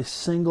fulfill a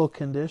single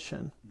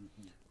condition,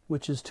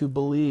 which is to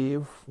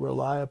believe,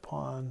 rely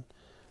upon,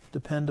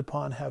 depend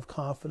upon, have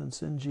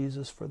confidence in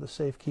Jesus for the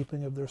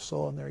safekeeping of their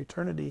soul and their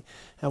eternity.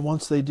 And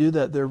once they do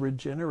that, they're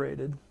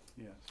regenerated.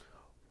 Yes.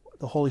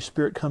 The Holy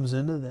Spirit comes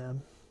into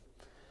them,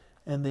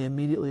 and they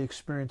immediately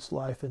experience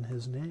life in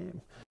his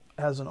name.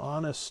 As an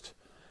honest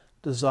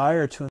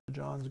desire to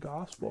John's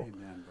gospel.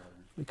 Amen, brother.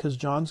 Because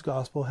John's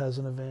gospel has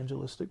an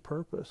evangelistic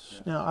purpose.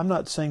 Yes. Now, I'm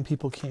not saying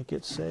people can't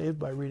get saved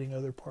by reading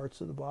other parts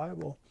of the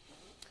Bible,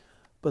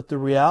 But the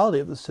reality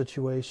of the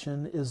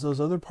situation is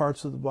those other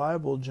parts of the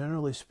Bible,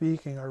 generally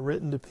speaking, are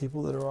written to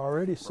people that are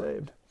already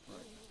saved. Right.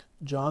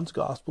 John's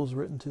gospel is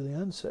written to the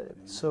unsaved.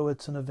 Amen. So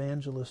it's an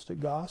evangelistic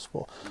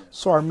gospel. Yes.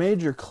 So our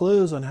major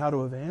clues on how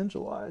to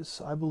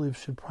evangelize, I believe,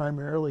 should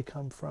primarily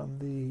come from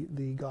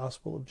the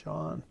Gospel of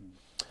John.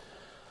 Mm-hmm.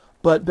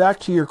 But back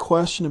to your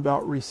question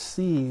about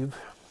receive,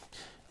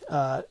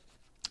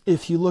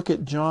 if you look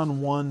at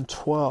John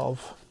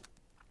 1:12,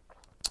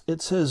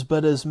 it says,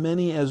 "But as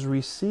many as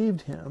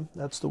received him,"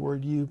 that's the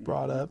word you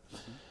brought up,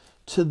 Mm-hmm.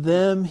 "to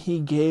them he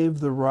gave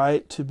the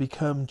right to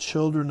become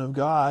children of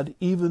God,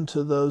 even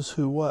to those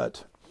who"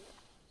 what?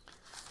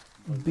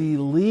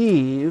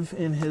 "Believe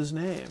in his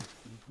name."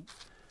 Mm-hmm.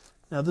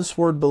 Now this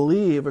word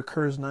believe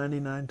occurs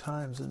 99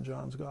 times in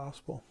John's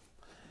gospel.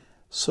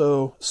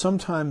 So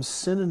sometimes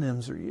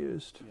synonyms are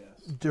used.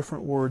 Yes.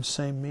 Different words,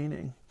 same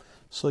meaning.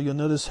 So you'll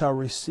notice how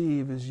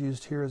receive is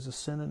used here as a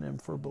synonym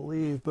for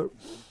believe,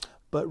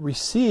 but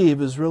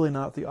receive is really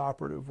not the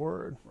operative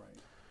word. Right.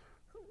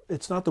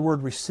 It's not the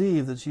word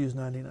receive that's used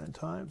 99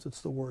 times.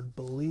 It's the word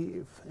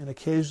believe. And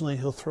occasionally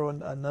he'll throw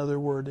another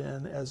word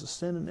in as a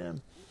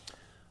synonym.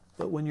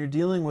 But when you're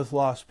dealing with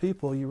lost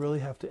people, you really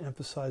have to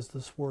emphasize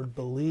this word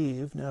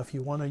believe. Now, if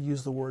you want to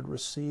use the word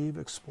receive,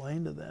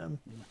 explain to them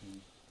Mm-hmm.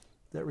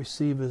 that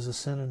receive is a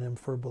synonym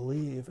for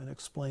believe, and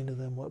explain to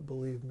them what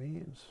believe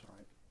means.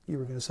 Right. You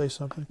were going to say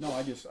something? No,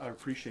 I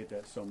appreciate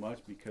that so much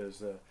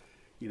because,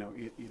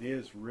 it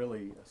is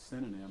really a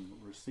synonym.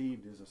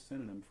 Received is a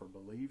synonym for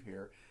believe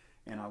here.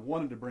 And I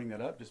wanted to bring that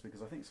up just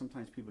because I think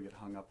sometimes people get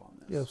hung up on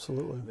this. Yeah,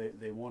 absolutely.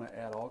 They want to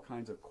add all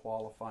kinds of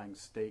qualifying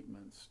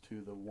statements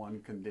to the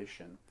one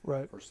condition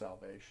Right. for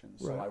salvation.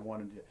 So Right. I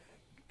wanted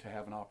to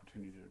have an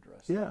opportunity to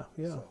address Yeah, that.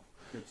 yeah. So,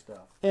 good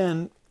stuff.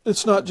 And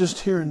it's not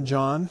just here in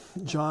John.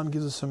 John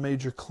gives us a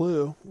major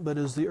clue, but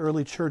as the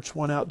early church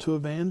went out to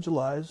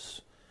evangelize,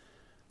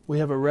 we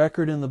have a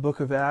record in the book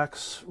of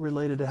Acts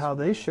related to how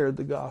they shared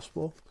the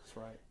gospel. That's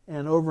right.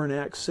 And over in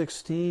Acts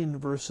 16,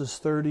 verses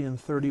 30 and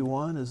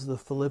 31, is the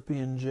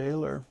Philippian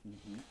jailer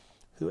Mm-hmm.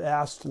 who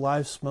asked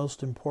life's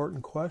most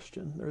important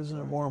question. There isn't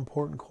a more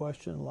important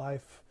question in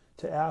life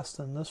to ask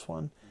than this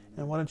one. Mm-hmm.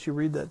 And why don't you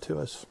read that to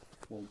us?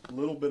 Well, a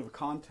little bit of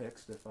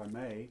context, if I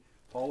may.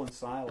 Paul and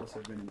Silas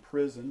have been in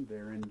prison.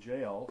 They're in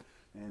jail.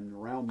 And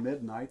around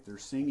midnight, they're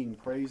singing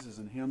praises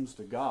and hymns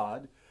to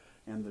God.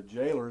 And the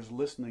jailer's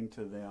listening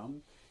to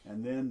them.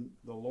 And then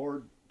the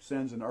Lord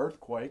sends an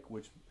earthquake,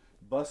 which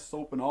busts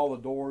open all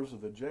the doors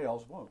of the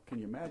jails. Well, can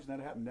you imagine that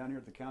happened down here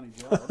at the county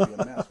jail? That'd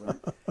be a mess,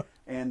 wouldn't it?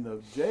 And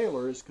the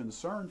jailer is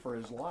concerned for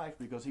his life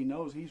because he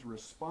knows he's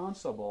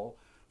responsible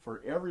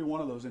for every one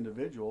of those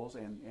individuals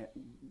and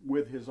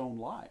with his own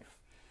life.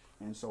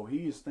 And so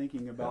he is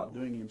thinking about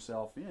doing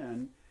himself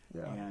in.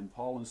 Yeah. And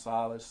Paul and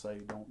Silas say,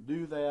 "Don't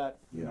do that.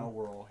 You know,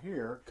 we're all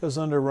here." Because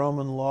under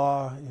Roman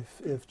law,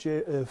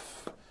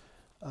 if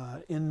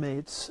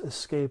inmates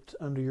escaped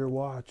under your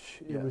watch,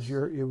 it Yes. was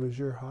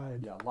your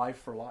hide. Yeah, life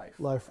for life.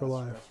 Life for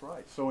life. That's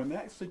right. So in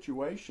that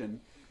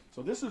situation,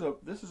 so this is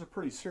a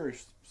pretty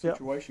serious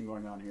situation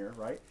going on here,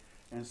 right?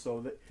 And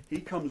so that he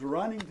comes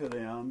running to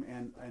them,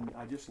 and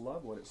I just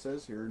love what it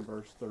says here in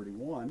verse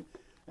 31,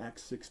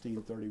 Acts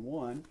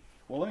 16:31.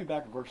 Well, let me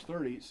back to verse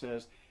 30. It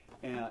says,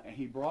 and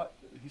he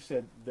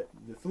said that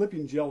the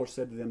Philippian jailer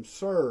said to them,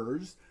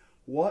 "Sirs,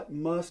 what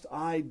must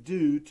I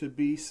do to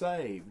be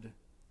saved?"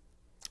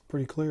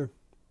 Pretty clear.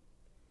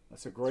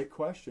 That's a great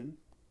question.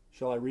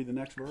 Shall I read the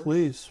next verse?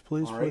 Please,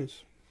 All right.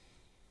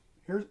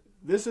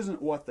 This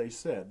isn't what they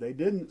said. They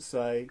didn't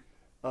say,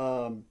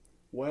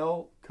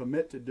 well,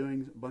 commit to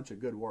doing a bunch of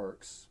good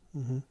works,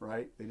 Mm-hmm.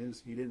 right? He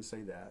didn't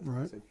say that.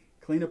 Right. He said,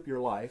 clean up your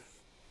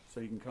life so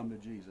you can come to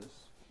Jesus.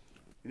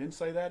 He didn't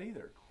say that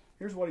either.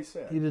 Here's what he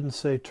said. He didn't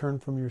say turn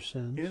from your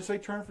sins. He didn't say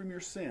turn from your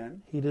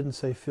sin. He didn't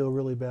say feel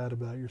really bad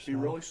about yourself. Be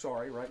really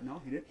sorry, right?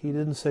 No, he didn't. He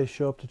didn't say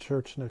show up to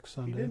church next He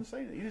Sunday. didn't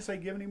say that. He didn't say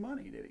give any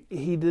money, did he?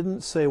 He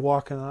didn't say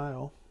walk an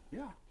aisle.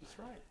 Yeah, that's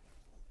right.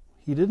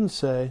 He didn't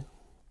say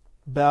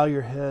bow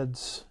your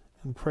heads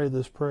and pray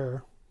this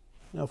prayer.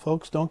 Now,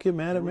 folks, don't get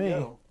mad at Here we me.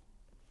 go.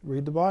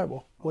 Read the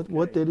Bible. Okay.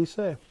 What did he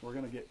say? We're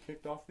going to get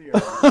kicked off the air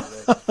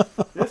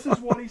today. This is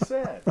what he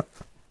said.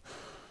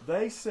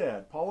 They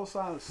said, Paul and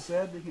Silas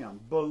said to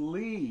him,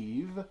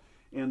 "Believe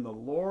in the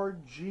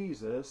Lord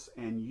Jesus,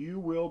 and you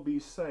will be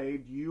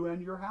saved, you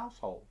and your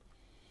household."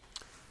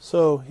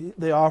 So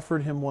they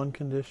offered him one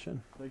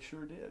condition. They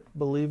sure did.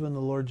 Believe in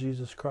the Lord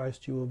Jesus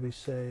Christ, you will be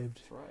saved.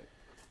 That's right.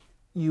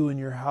 You and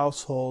your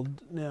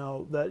household.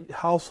 Now, that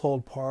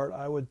household part,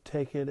 I would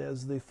take it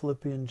as the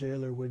Philippian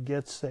jailer would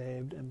get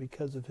saved, and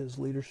because of his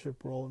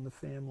leadership role in the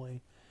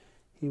family,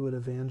 he would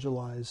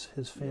evangelize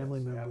his family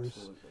Yes, members.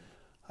 Absolutely.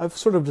 I've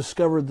sort of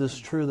discovered this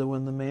true, that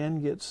when the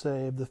man gets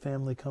saved, the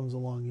family comes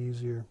along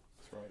easier.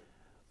 That's right.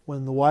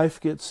 When the wife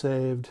gets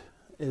saved,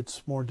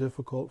 it's more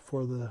difficult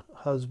for the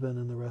husband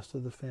and the rest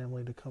of the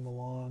family to come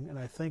along. And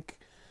I think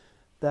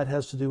that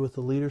has to do with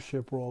the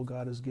leadership role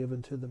God has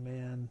given to the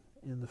man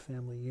in the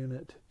family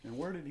unit. And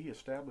where did he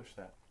establish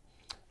that?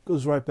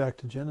 Goes right back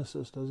to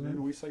Genesis, doesn't Didn't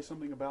it? we say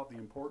something about the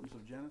importance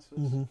of Genesis?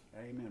 Mhm.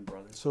 Amen,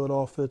 brother. So it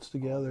all fits All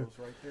together. goes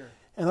right there.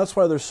 And that's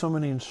why there's so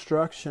many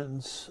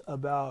instructions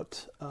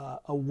about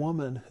a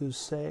woman who's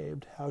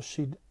saved, how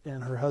she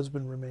and her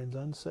husband remains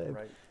unsaved,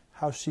 Right.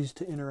 how she's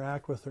to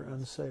interact with her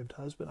unsaved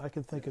husband. I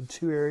can think of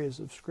two areas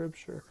of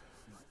Scripture,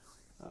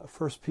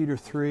 1 Peter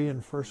 3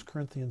 and 1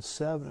 Corinthians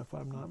 7, if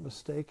I'm not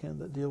mistaken,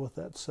 that deal with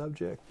that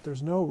subject.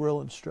 There's no real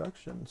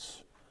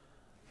instructions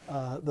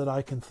that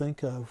I can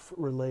think of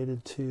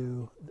related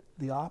to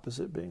the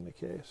opposite being the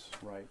case.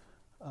 Right.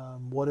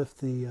 What if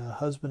the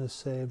husband is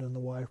saved and the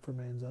wife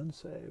remains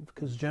unsaved?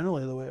 Because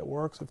generally the way it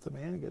works, if the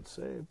man gets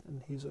saved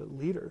and he's a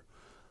leader,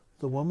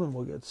 the woman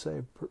will get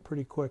saved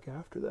pretty quick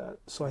after that.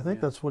 So I think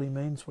that's what he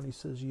means when he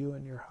says you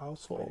and your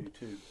household. I do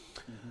too.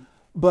 Mm-hmm.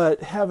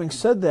 But having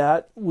said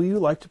that, we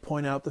like to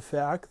point out the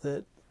fact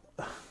that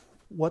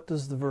what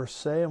does the verse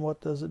say and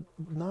what does it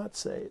not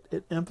say?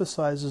 It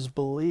emphasizes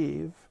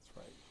believe, That's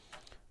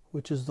right.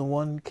 which is the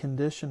one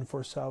condition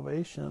for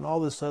salvation, and all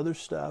this other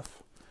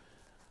stuff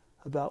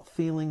about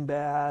feeling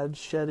bad,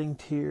 shedding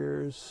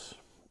tears,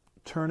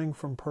 turning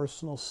from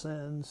personal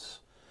sins.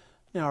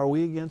 Now, are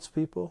we against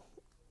people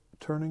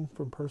turning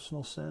from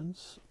personal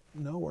sins?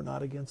 No, we're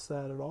not against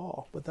that at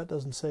all. But that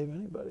doesn't save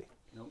anybody.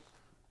 Nope.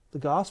 The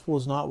gospel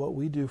is not what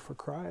we do for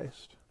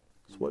Christ.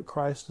 It's what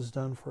Christ has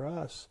done for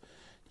us.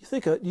 Do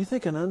you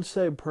think an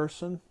unsaved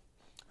person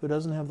who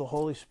doesn't have the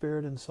Holy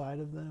Spirit inside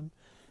of them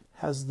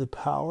has the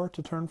power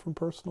to turn from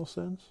personal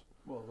sins?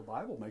 Well, the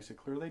Bible makes it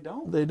clear they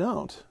don't. They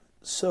don't.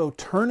 So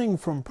turning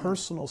from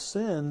personal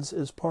sins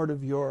is part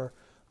of your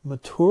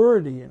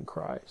maturity in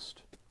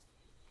Christ,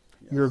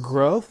 your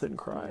growth in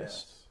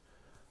Christ. Yes.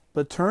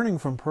 But turning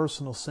from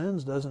personal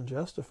sins doesn't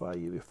justify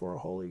you before a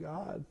holy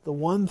God. The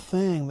one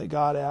thing that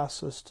God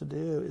asks us to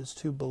do is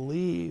to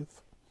believe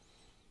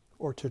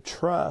or to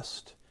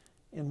trust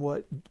in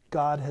what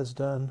God has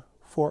done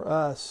for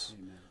us.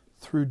 Amen.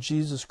 Through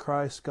Jesus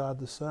Christ, God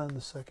the Son,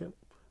 the second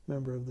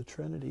member of the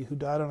Trinity, who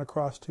died on a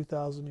cross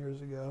 2,000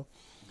 years ago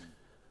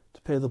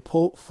to pay the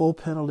full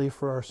penalty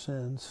for our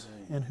sins,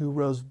 and who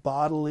rose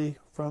bodily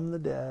from the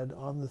dead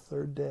on the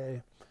third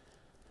day,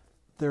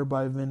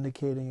 thereby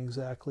vindicating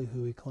exactly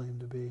who he claimed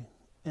to be.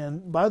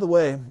 And by the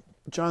way,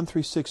 John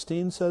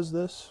 3:16 says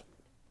this.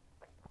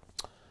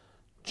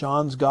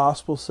 John's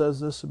Gospel says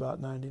this about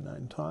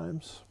 99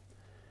 times.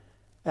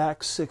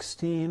 Acts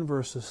 16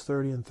 verses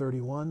 30 and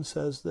 31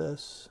 says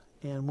this.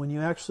 And when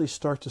you actually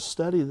start to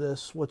study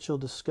this, what you'll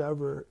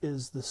discover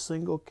is the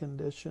single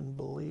condition,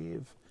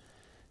 believe,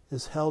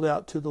 is held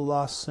out to the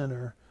lost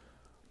sinner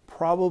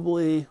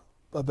probably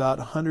about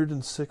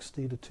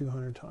 160 to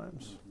 200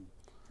 times.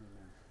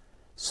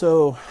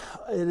 So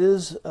it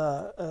is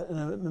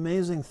an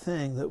amazing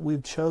thing that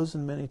we've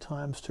chosen many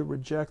times to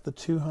reject the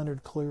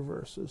 200 clear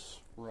verses.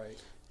 Right.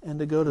 And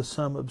to go to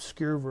some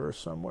obscure verse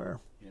somewhere.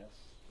 Yes.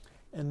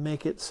 And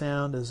make it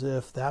sound as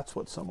if that's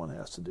what someone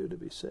has to do to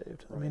be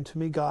saved. Right. I mean, to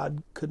me,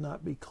 God could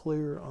not be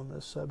clearer on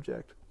this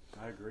subject.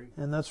 I agree.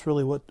 And that's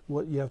really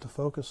what you have to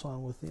focus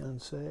on with the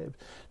unsaved.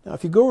 Now,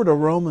 if you go over to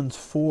Romans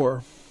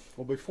 4,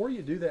 Well, before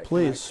you do that,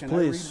 Please, can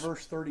please. I read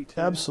verse 32?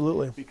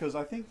 Absolutely. Because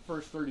I think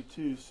verse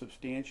 32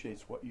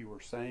 substantiates what you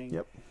were saying.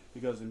 Yep.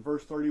 Because in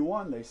verse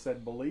 31, they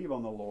said, believe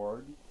on the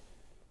Lord,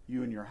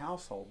 you and your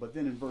household. But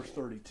then in verse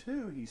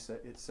 32,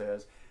 it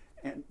says,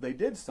 and they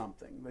did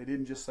something. They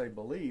didn't just say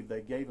believe. They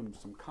gave them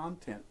some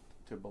content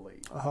to believe.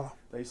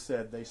 They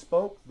said they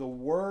spoke the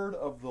word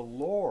of the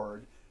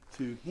Lord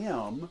to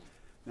him.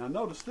 Now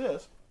notice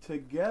this,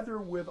 together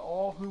with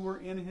all who were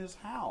in his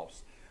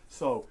house.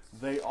 So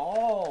they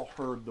all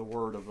heard the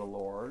word of the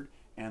Lord,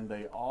 and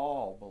they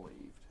all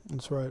believed.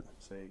 that's right.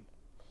 See?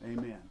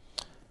 Amen.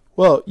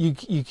 Well, you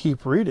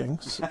keep reading,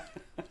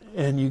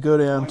 and you go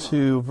down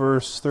to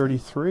verse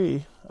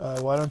 33.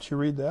 Why don't you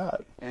read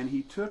that? And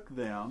he took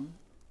them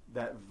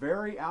that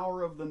very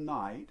hour of the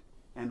night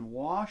and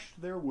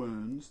washed their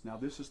wounds. Now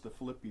this is the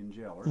Philippian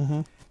jailer.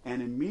 Mm-hmm.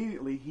 And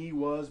immediately he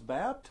was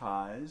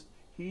baptized,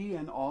 he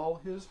and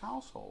all his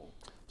household.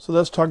 So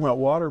that's talking about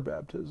water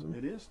baptism,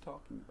 It is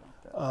talking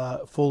about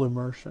that. full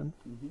immersion.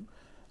 Mm-hmm.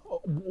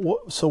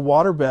 So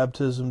water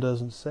baptism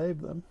doesn't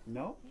save them.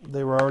 No?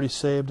 They were already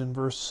saved in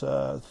verse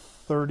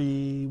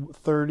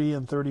 30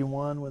 and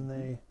 31 when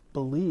they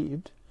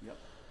believed. Yep.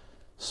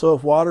 So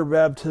if water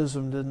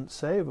baptism didn't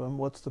save them,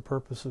 what's the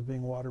purpose of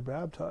being water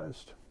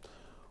baptized?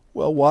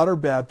 Well, water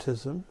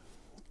baptism,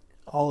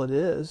 all it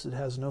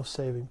has no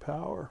saving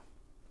power.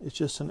 It's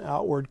just an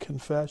outward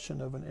confession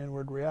of an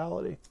inward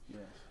reality. Yes.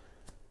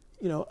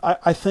 You know,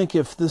 I think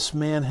if this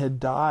man had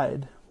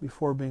died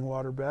before being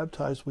water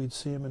baptized, we'd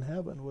see him in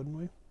heaven, wouldn't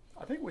we?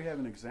 I think we have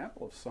an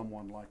example of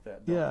someone like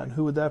that. Don't Yeah, we? and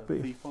who would that The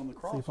be? thief on the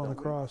cross. Thief on the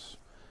don't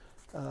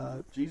we?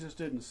 cross. Jesus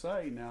didn't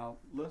say, now,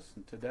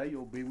 listen, today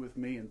you'll be with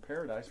me in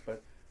paradise,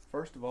 but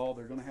first of all,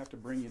 they're going to have to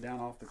bring you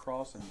down off the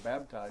cross and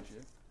baptize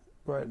you,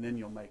 Right, and then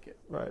you'll make it.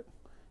 right.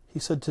 He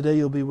said, today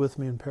you'll be with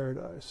me in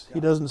paradise. He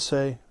Yeah. doesn't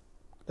say,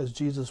 as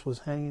Jesus was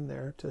hanging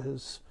there to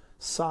his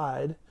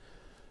side,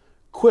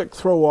 quick,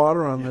 throw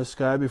water on this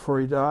guy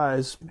before he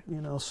dies,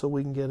 so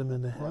we can get him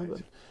into heaven.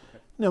 Right.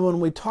 Now,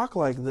 when we talk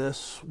like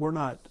this, we're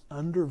not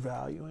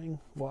undervaluing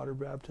water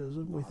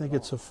baptism. We think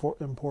it's an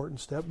important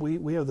step.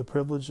 We have the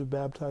privilege of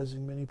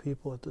baptizing many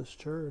people at this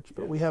church,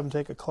 but we have them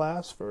take a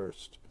class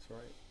first. That's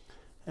right.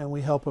 And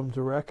we help them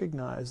to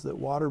recognize that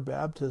water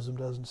baptism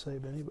doesn't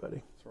save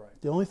anybody. That's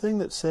right. The only thing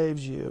that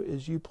saves you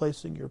is you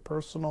placing your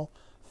personal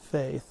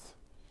faith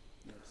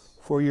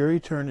for your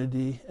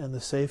eternity and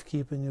the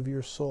safekeeping of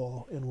your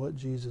soul in what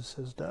Jesus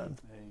has done.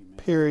 Amen.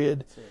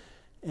 Period.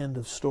 End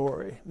of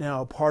story.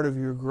 Now, part of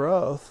your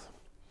growth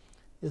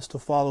is to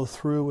follow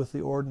through with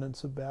the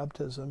ordinance of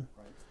baptism,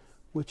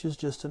 which is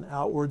just an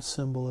outward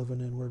symbol of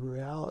an inward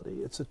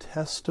reality. It's a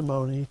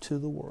testimony to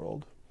the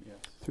world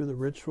through the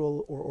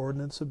ritual or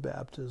ordinance of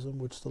baptism,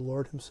 which the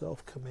Lord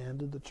himself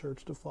commanded the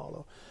church to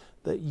follow,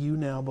 that you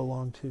now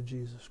belong to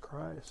Jesus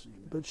Christ.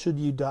 Amen. But should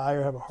you die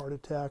or have a heart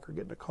attack or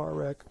get in a car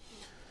wreck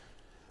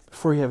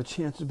before you have a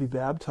chance to be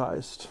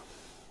baptized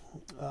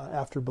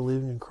after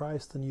believing in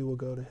Christ, then you will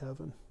go to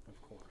heaven.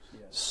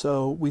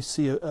 So we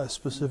see a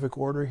specific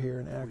order here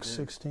in Acts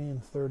 16,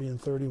 30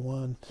 and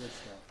 31.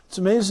 It's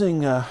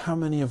amazing how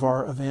many of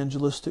our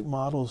evangelistic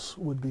models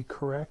would be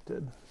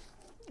corrected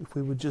if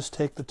we would just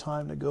take the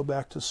time to go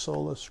back to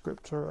sola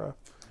scriptura,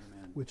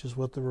 which is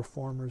what the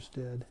Reformers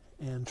did,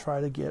 and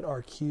try to get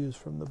our cues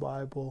from the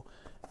Bible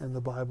and the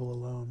Bible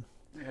alone.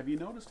 Have you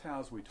noticed how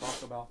as we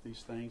talk about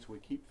these things, we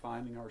keep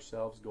finding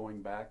ourselves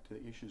going back to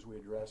the issues we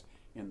addressed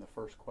in the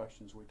first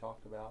questions we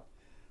talked about?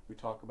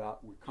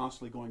 We're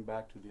constantly going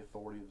back to the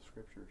authority of the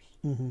Scriptures.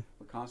 Mm-hmm.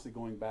 We're constantly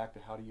going back to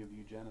how do you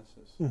view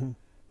Genesis. Mm-hmm.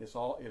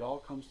 It all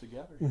comes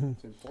together. Mm-hmm.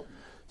 It's important.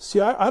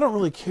 See, I don't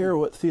really care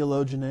what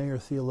theologian A or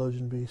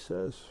theologian B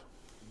says.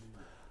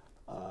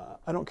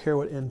 I don't care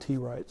what N.T.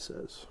 Wright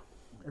says.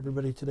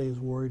 Everybody today is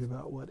worried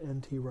about what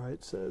N.T.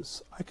 Wright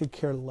says. I could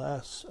care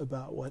less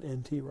about what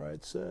N.T.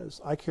 Wright says.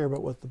 I care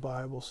about what the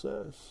Bible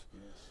says.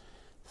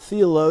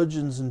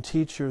 Theologians and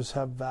teachers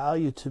have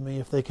value to me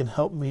if they can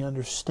help me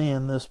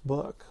understand this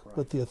book. Right.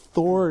 But the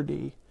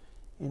authority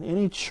in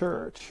any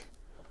church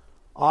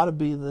ought to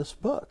be this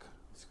book.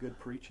 It's good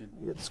preaching.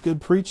 It's good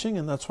preaching,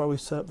 and that's why we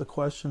set up the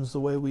questions the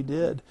way we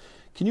did.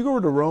 Can you go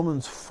over to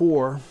Romans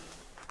 4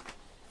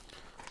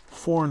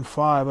 and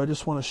 5? I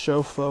just want to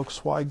show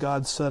folks why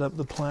God set up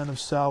the plan of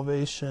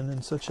salvation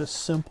in such a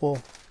simple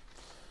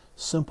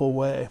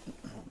way.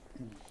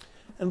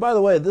 And by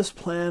the way, this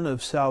plan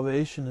of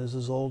salvation is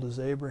as old as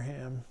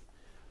Abraham.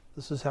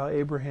 This is how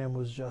Abraham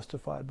was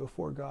justified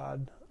before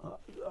God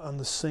on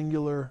the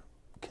singular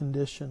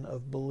condition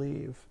of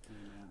believe.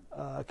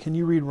 Can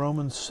you read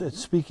Romans,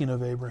 speaking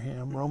of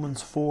Abraham,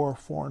 Romans 4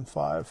 and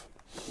 5?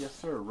 Yes,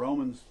 sir.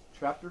 Romans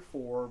chapter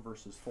 4,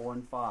 verses 4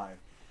 and 5.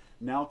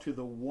 Now to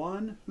the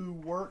one who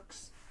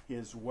works,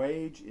 his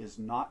wage is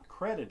not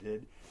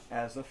credited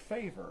as a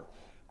favor,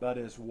 but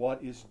as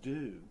what is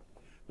due.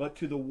 But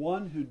to the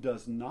one who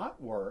does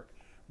not work,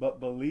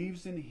 but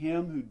believes in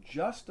him who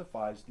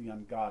justifies the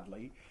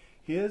ungodly,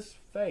 his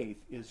faith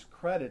is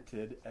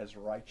credited as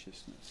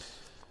righteousness.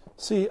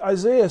 See,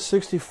 Isaiah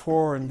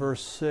 64 and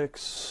verse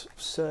 6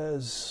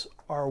 says,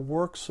 our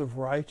works of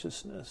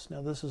righteousness.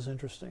 Now this is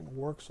interesting.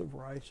 Works of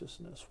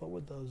righteousness. What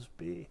would those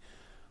be?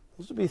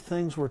 Those would be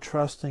things we're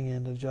trusting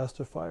in to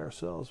justify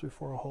ourselves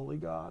before a holy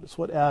God. It's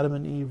what Adam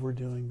and Eve were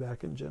doing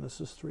back in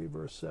Genesis 3,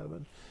 verse 7.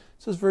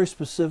 It says very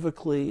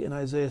specifically in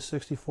Isaiah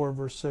 64,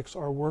 verse 6,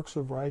 our works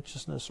of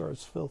righteousness are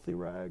as filthy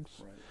rags.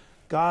 Right.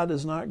 God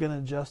is not going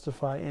to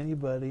justify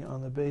anybody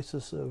on the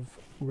basis of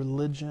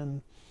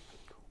religion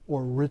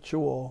or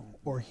ritual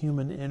or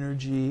human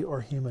energy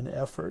or human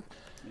effort.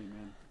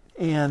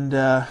 Amen.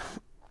 And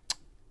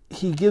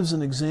he gives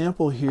an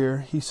example here.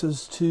 He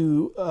says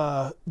to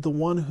the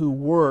one who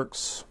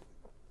works,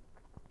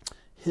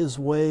 his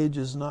wage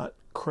is not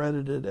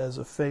credited as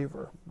a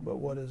favor, but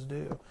what is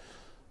due.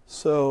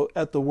 So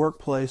at the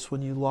workplace,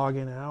 when you log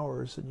in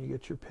hours and you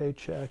get your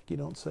paycheck, you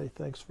don't say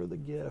thanks for the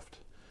gift.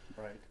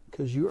 Right.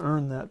 Because you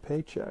earn that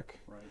paycheck.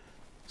 Right.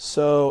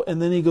 So,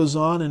 and then he goes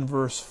on in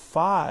verse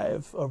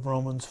 5 of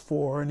Romans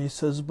 4, and he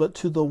says, but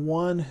to the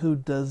one who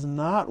does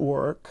not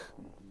work,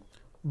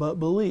 but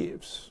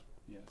believes.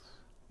 Yes.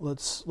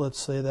 Let's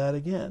say that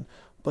again.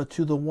 But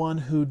to the one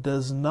who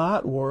does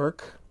not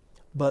work,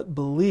 but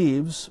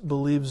believes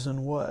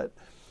in what?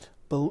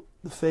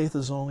 The faith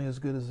is only as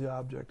good as the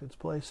object it's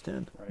placed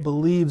in. Right.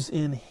 Believes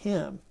in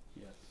him,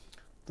 yes,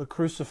 the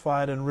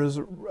crucified and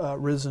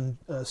risen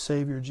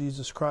Savior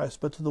Jesus Christ.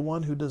 But to the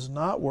one who does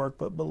not work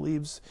but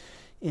believes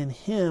in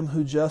him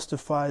who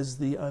justifies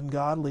the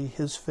ungodly,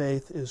 his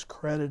faith is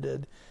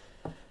credited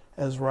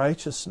as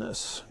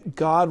righteousness.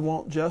 God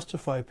won't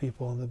justify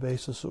people on the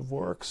basis of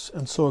works.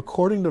 And so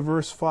according to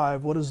verse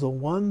 5, what is the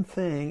one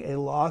thing a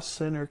lost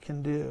sinner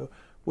can do,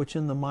 which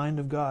in the mind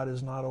of God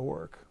is not a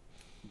work?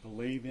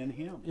 Believe in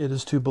him. It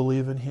is to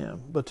believe in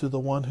him. But to the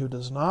one who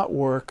does not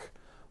work,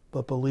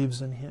 but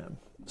believes in him.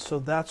 So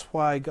that's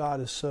why God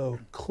is so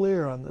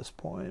clear on this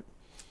point.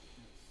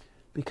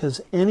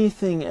 Because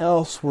anything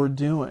else we're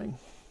doing,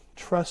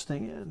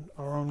 trusting in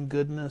our own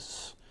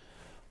goodness,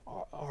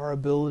 our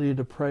ability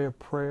to pray a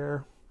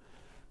prayer,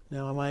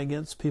 Now, am I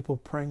against people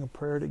praying a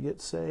prayer to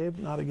get saved?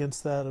 Not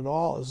against that at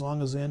all, as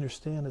long as they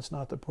understand it's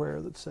not the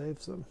prayer that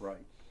saves them. Right.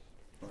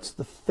 It's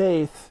the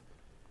faith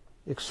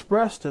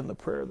expressed in the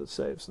prayer that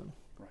saves them.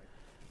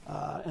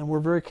 Right. And we're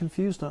very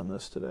confused on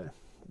this today.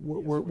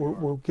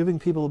 We're giving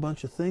people a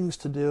bunch of things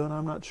to do, and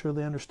I'm not sure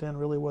they understand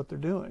really what they're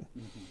doing.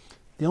 Mm-hmm.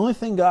 The only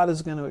thing God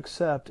is going to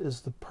accept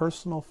is the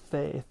personal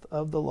faith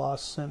of the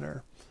lost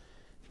sinner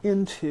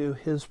into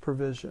his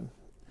provision,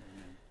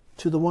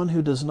 to the one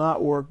who does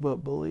not work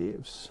but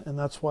believes. And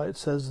that's why it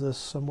says this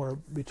somewhere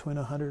between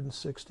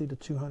 160 to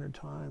 200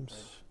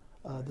 times.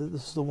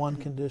 This is the one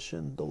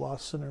condition the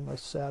lost sinner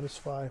must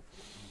satisfy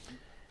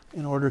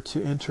in order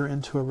to enter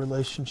into a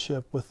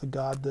relationship with the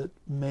God that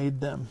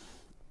made them.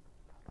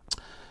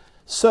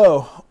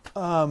 So,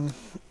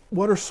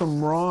 what are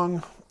some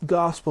wrong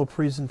gospel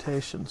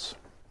presentations?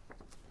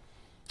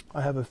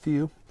 I have a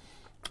few.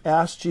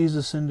 Ask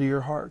Jesus into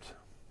your heart.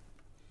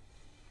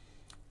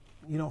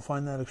 You don't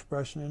find that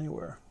expression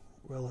anywhere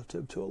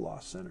relative to a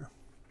lost sinner.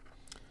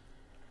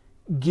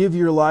 Give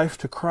your life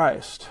to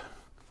Christ.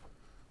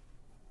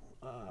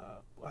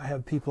 I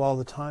have people all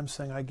the time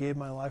saying, I gave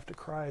my life to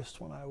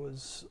Christ when I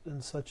was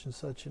in such and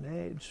such an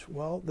age.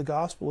 Well, the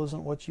gospel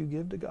isn't what you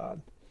give to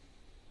God.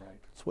 Right.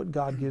 It's what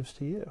God gives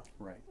to you.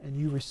 Right. And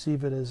you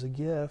receive it as a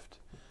gift,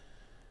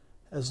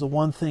 as the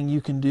one thing you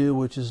can do,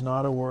 which is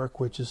not a work,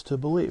 which is to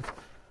believe.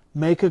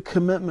 Make a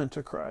commitment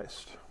to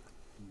Christ.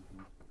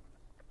 Mm-hmm.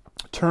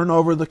 Turn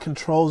over the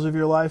controls of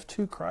your life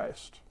to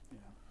Christ.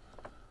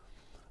 Yeah.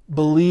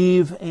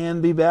 Believe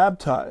and be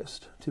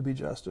baptized to be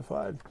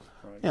justified.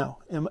 Right. Now,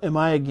 am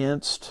I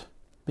against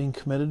being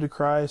committed to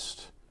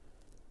Christ,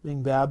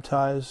 being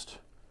baptized,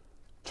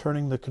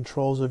 turning the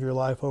controls of your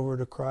life over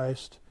to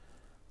Christ?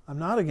 I'm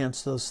not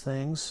against those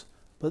things,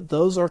 but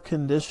those are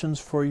conditions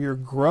for your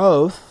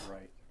growth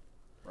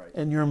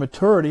and your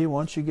maturity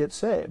once you get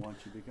saved. Once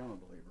you become a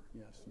believer,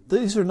 yes.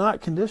 These are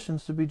not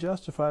conditions to be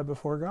justified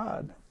before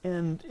God.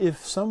 And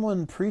if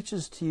someone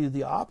preaches to you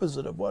the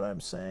opposite of what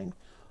I'm saying,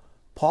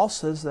 Paul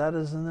says that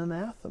is an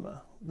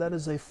anathema. That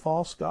is a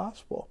false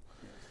gospel.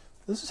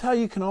 This is how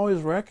you can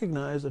always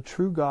recognize a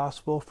true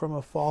gospel from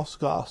a false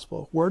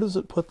gospel. Where does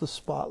it put the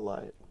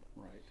spotlight?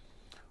 Right.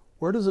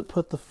 Where does it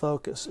put the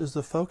focus? Is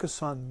the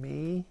focus on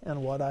me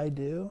and what I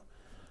do?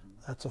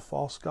 That's a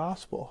false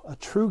gospel. A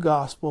true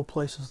gospel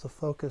places the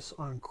focus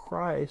on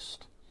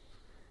Christ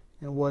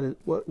and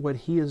what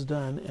He has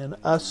done, and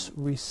us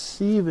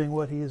receiving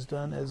what He has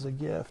done as a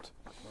gift.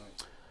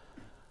 Right.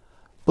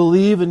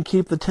 Believe and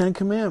keep the 10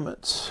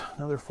 Commandments.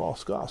 Another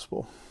false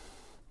gospel.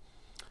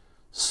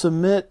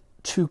 Submit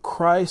to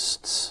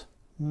Christ's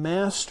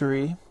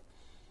mastery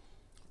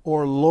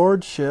or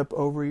lordship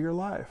over your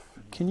life.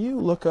 Can you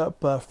look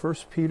up 1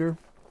 Peter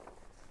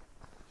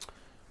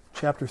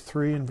chapter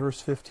 3 and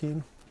verse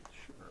 15?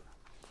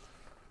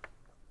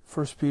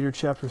 1 Peter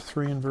chapter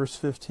 3 and verse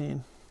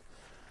 15.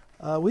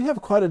 We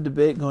have quite a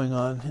debate going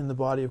on in the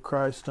body of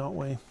Christ, don't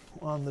we,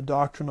 on the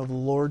doctrine of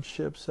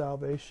lordship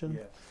salvation.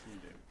 Yes, we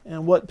do.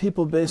 And what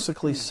people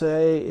basically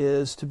say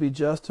is to be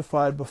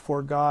justified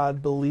before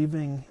God,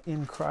 believing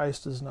in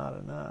Christ is not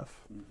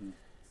enough. Mm-hmm.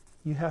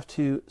 You have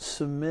to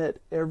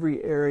submit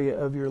every area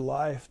of your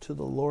life to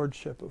the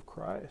lordship of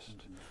Christ.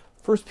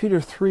 Mm-hmm. 1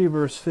 Peter 3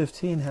 verse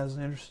 15 has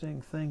an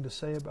interesting thing to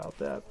say about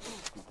that.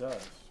 It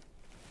does.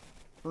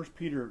 1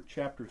 Peter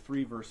chapter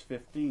 3 verse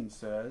 15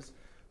 says,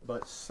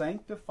 "But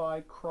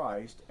sanctify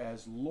Christ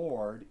as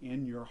Lord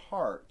in your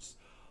hearts,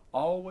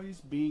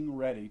 always being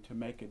ready to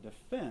make a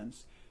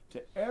defense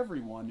to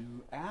everyone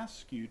who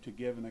asks you to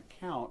give an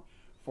account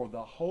for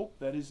the hope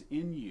that is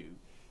in you,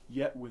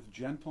 yet with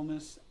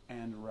gentleness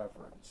and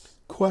reverence."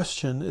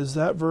 Question, is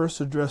that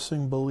verse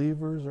addressing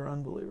believers or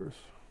unbelievers?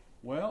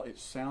 Well, it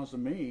sounds to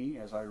me,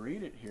 as I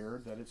read it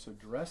here, that it's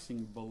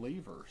addressing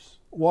believers.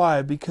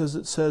 Why? Because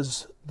it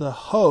says the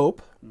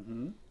hope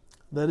Mm-hmm.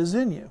 that is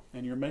in you.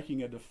 And you're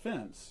making a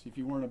defense. If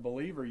you weren't a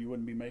believer, you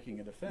wouldn't be making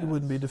a defense. You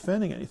wouldn't be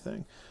defending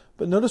anything.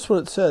 But notice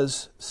what it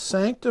says.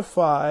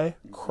 Sanctify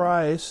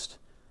Christ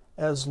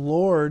as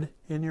Lord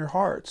in your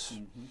hearts.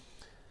 Mm-hmm.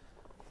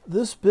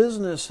 This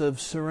business of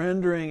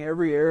surrendering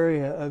every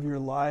area of your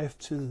life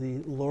to the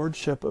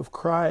Lordship of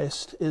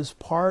Christ is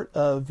part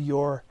of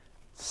your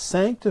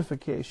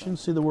sanctification.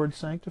 See the word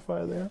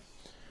sanctify there?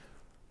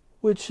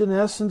 Which in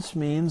essence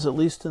means, at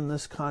least in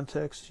this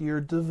context, your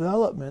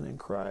development in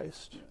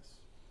Christ. Yes.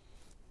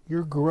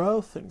 Your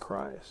growth in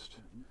Christ.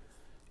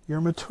 Your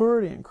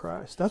maturity in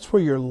Christ. That's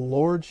where your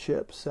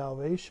lordship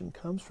salvation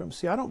comes from.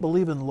 See, I don't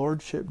believe in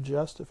lordship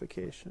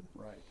justification.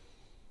 Right.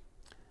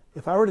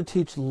 If I were to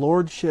teach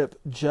lordship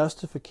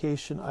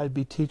justification, I'd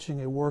be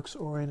teaching a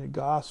works-oriented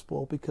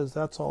gospel, because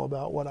that's all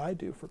about what I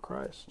do for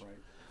Christ. Right.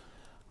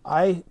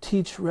 I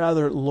teach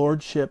rather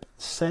lordship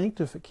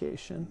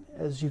sanctification,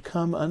 as you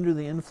come under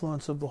the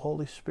influence of the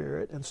Holy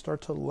Spirit and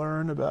start to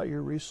learn about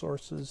your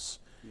resources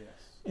Yes.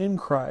 in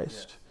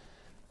Christ. Yes.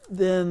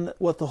 Then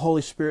what the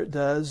Holy Spirit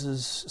does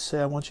is say,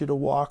 I want you to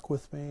walk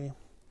with me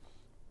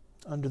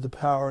under the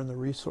power and the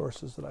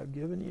resources that I've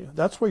given you.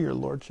 That's where your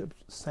lordship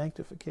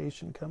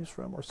sanctification comes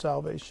from, or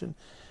salvation.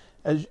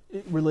 as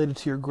related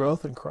to your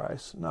growth in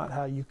Christ, not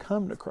how you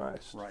come to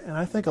Christ. Right. And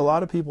I think a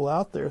lot of people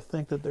out there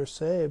think that they're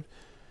saved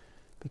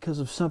because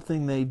of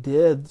something they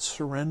did,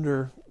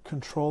 surrender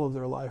control of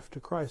their life to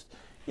Christ.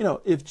 You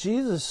know, if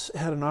Jesus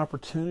had an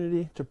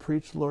opportunity to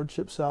preach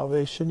lordship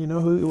salvation, you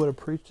know who he would have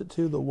preached it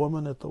to? The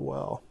woman at the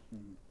well.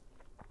 Mm-hmm.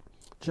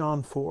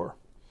 John 4.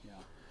 Yeah.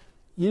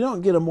 You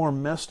don't get a more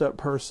messed up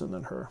person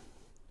than her.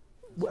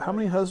 That's How right.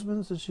 many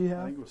husbands did she I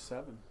have? think it was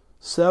 7.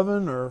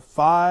 7 or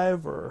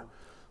 5 or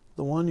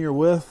the one you're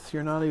with,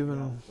 you're not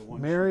even The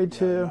one married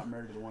you're to. not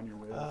married to the one you're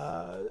with.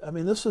 I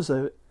mean, this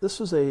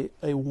was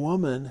a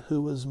woman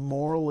who was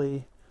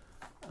morally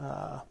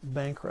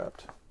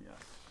bankrupt. Yes.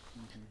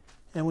 Mm-hmm.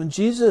 And when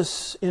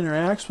Jesus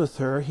interacts with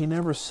her, he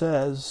never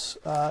says,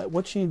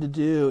 what you need to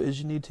do is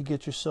you need to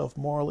get yourself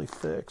morally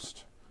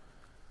fixed.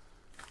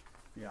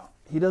 Yeah.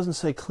 He doesn't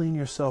say clean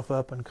yourself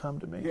up and come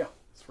to me. Yeah,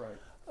 that's right.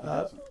 He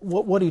doesn't.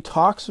 What he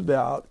talks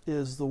about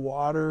is the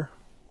water,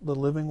 the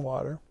living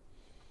water,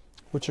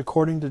 which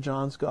according to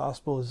John's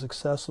gospel is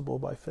accessible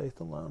by faith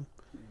alone.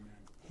 Amen.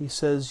 He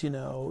says,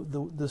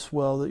 this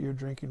well that you're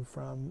drinking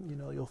from,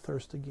 you'll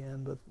thirst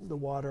again, but the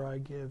water I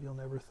give, you'll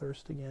never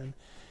thirst again.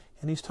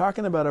 And he's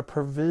talking about a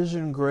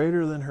provision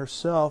greater than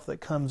herself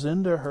that comes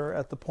into her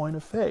at the point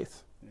of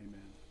faith.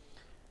 Amen.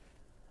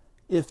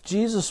 If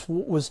Jesus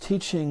was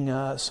teaching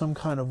some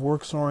kind of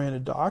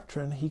works-oriented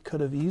doctrine, he could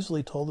have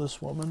easily told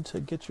this woman to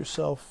get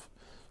yourself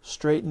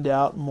straightened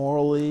out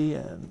morally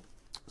and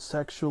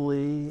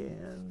sexually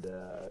and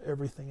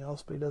everything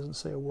else, but he doesn't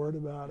say a word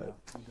about it.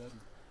 He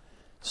doesn't.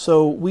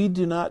 So we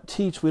do not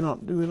teach. We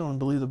don't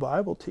believe the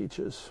Bible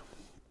teaches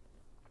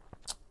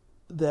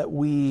that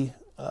we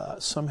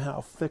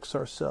somehow fix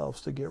ourselves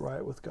to get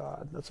right with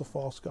God. That's a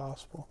false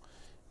gospel.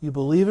 You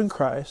believe in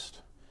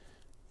Christ.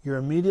 You're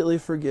immediately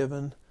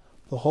forgiven.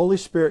 The Holy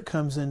Spirit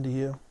comes into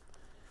you.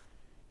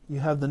 You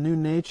have the new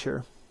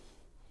nature.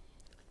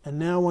 And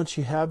now once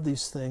you have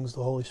these things,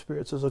 the Holy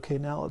Spirit says, okay,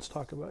 now let's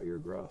talk about your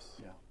growth.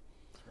 Yeah,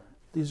 that's right.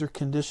 These are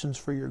conditions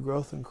for your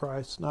growth in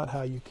Christ, not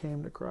how you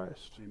came to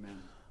Christ.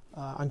 Amen.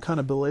 I'm kind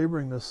of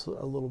belaboring this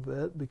a little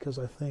bit because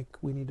I think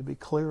we need to be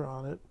clear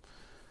on it.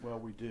 Well,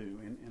 we do,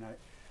 and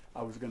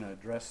I was going to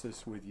address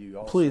this with you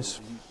also. Please.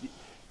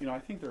 I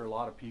think there are a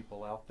lot of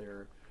people out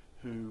there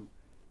who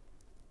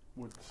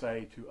would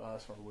say to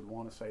us or would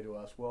want to say to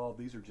us, well,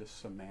 these are just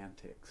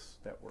semantics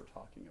that we're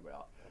talking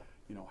about.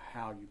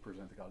 How you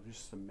present the gospel,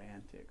 just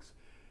semantics.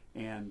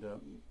 And,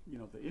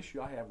 the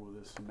issue I have with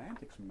this,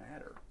 semantics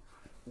matter.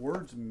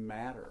 Words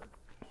matter.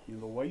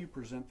 The way you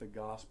present the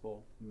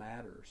gospel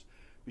matters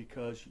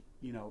because,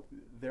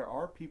 there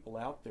are people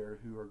out there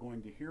who are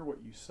going to hear what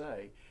you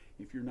say.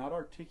 If you're not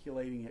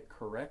articulating it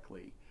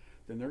correctly,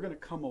 then they're going to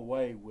come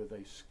away with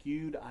a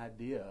skewed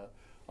idea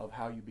of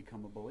how you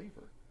become a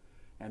believer.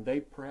 And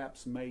they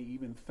perhaps may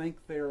even think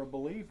they're a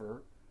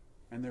believer,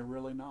 and they're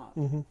really not.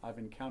 Mm-hmm. I've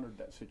encountered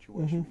that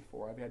situation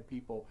before. I've had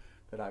people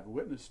that I've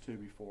witnessed to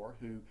before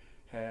who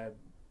had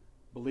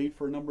believed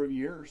for a number of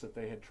years that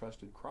they had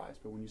trusted Christ,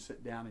 but when you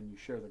sit down and you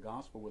share the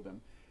gospel with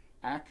them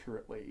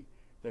accurately,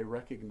 they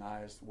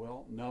recognize,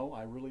 well, no,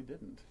 I really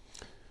didn't.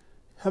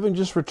 Having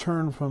just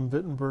returned from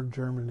Wittenberg,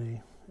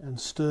 Germany, and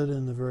stood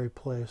in the very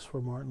place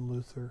where Martin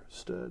Luther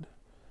stood,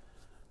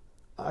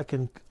 I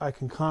can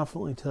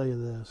confidently tell you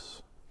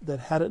this, that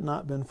had it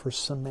not been for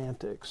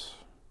semantics,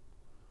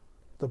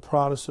 the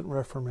Protestant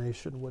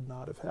Reformation would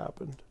not have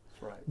happened.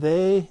 That's right.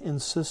 They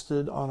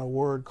insisted on a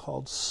word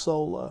called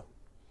sola.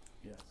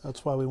 Yes.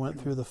 That's why we went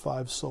through the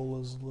 5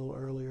 solas a little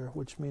earlier,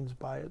 which means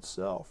by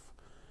itself.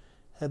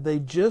 Had they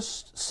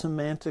just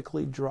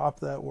semantically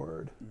dropped that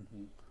word,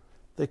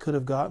 they could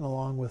have gotten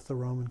along with the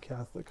Roman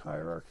Catholic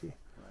hierarchy.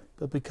 Right.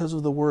 But because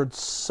of the word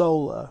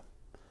sola,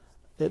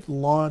 it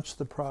launched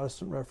the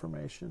Protestant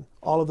Reformation.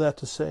 All of that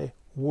to say,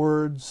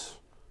 words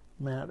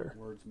matter.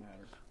 Words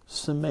matter.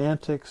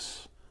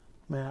 Semantics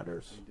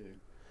matters. They do.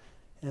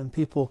 And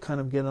people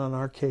kind of get on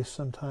our case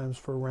sometimes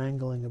for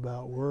wrangling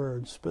about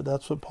words, but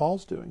that's what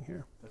Paul's doing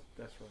here.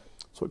 That's right.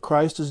 That's what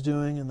Christ is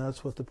doing, and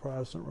that's what the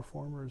Protestant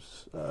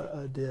reformers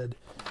did.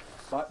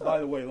 By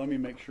the way, let me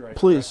make sure I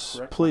Please,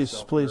 correct please,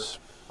 myself please.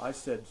 here. I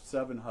said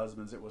 7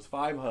 husbands. It was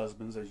 5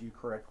 husbands, as you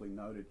correctly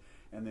noted.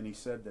 And then he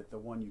said that the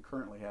one you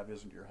currently have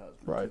isn't your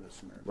husband. Right, To the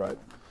Samaritan right.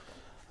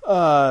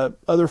 woman.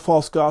 Other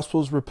false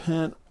gospels: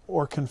 repent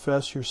or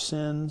confess your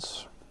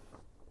sins,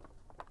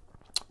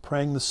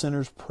 praying the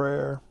sinner's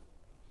prayer,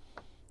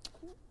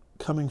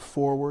 coming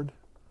forward.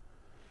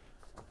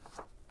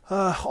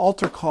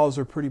 Altar calls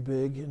are pretty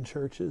big in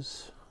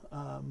churches.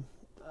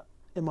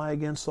 Am I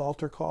against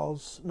altar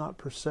calls? Not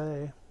per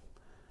se,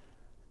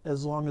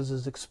 as long as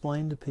it's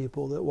explained to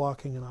people that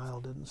walking an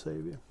aisle didn't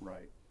save you.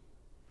 Right.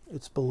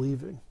 It's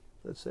believing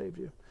that saved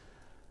you.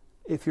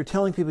 If you're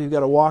telling people you've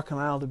got to walk an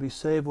aisle to be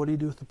saved, what do you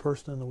do with the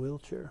person in the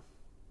wheelchair?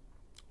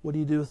 What do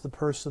you do with the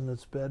person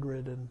that's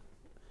bedridden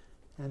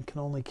and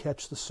can only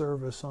catch the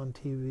service on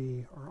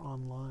TV or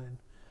online?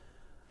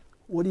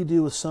 What do you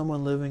do with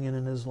someone living in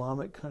an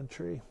Islamic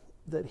country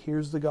that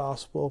hears the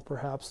gospel,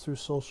 perhaps through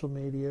social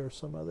media or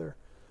some other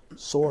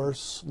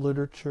source,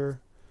 literature?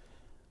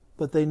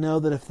 but they know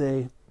that if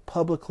they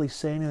publicly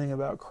say anything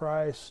about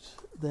Christ,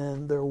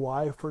 then their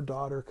wife or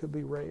daughter could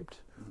be raped.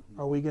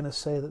 Are we going to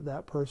say that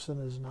that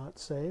person is not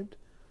saved?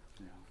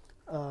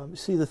 Yeah.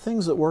 See, the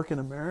things that work in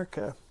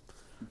America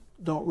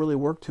don't really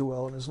work too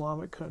well in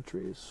Islamic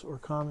countries or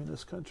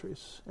communist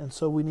countries. And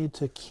so we need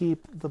to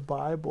keep the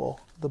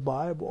Bible,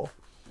 Amen,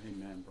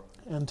 brother.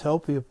 and tell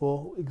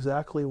people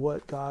exactly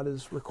what God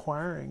is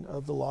requiring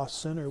of the lost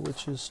sinner,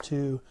 which is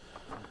to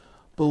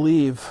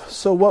believe.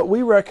 So what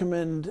we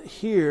recommend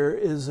here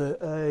is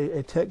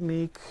a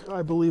technique.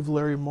 I believe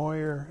Larry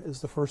Moyer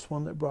is the first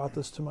one that brought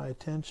this to my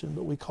attention,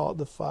 but we call it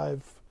the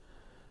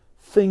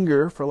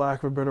 5-finger, for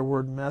lack of a better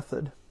word,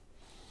 method.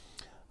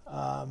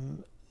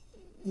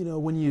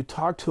 When you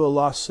talk to a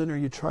lost sinner,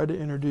 you try to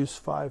introduce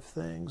 5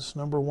 things.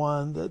 Number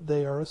 1, that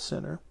they are a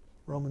sinner.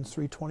 Romans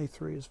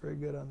 3:23 is very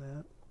good on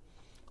that.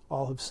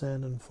 All have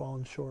sinned and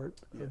fallen short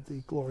of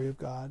the glory of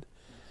God.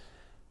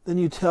 Then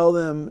you tell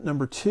them,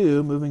 number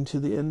 2, moving to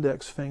the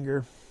index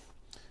finger,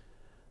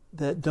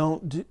 that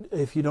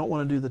if you don't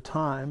want to do the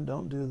time,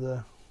 don't do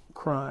the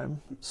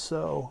crime.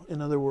 So,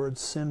 in other words,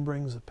 sin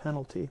brings a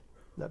penalty.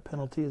 That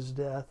penalty is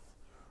death.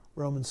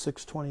 Romans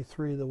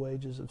 6:23, the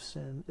wages of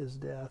sin is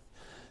death.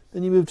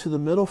 Then you move to the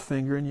middle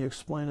finger and you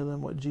explain to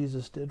them what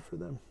Jesus did for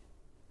them.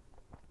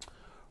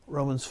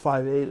 Romans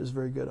 5:8 is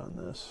very good on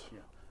this.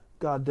 Yeah.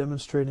 God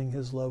demonstrating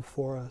his love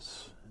for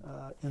us.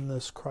 In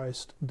this,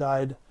 Christ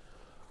died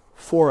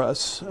for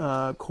us.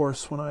 Of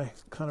course, when I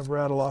kind of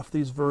rattle off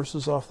these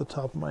verses off the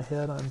top of my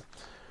head,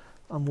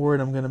 I'm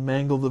worried I'm going to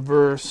mangle the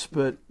verse.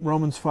 But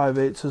Romans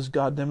 5:8 says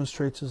God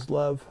demonstrates his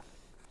love,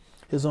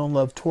 his own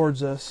love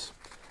towards us,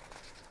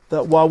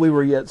 that while we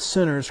were yet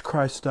sinners,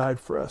 Christ died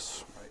for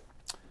us.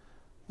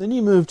 Then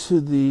you move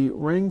to the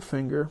ring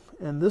finger,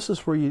 and this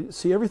is where you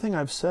see everything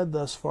I've said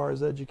thus far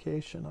is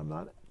education. I'm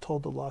not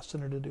told the lost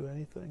sinner to do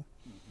anything.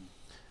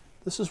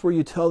 This is where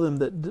you tell them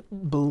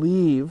that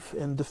believe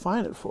and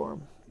define it for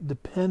them,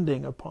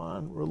 depending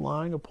upon,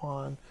 relying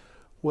upon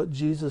what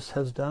Jesus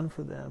has done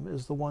for them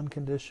is the one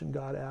condition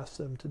God asks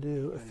them to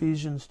do. Right.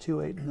 Ephesians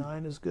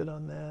 2:8-9 is good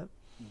on that.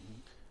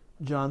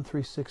 John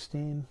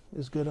 3:16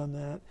 is good on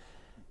that.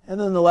 And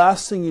then the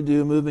last thing you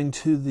do, moving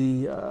to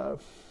the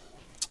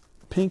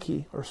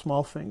pinky or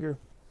small finger,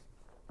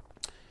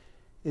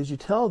 is you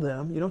tell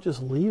them, you don't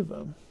just leave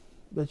them,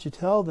 but you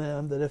tell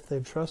them that if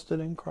they've trusted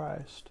in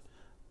Christ,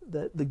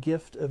 that the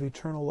gift of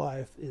eternal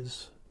life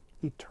is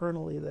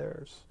eternally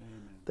theirs.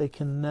 Amen. They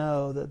can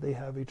know that they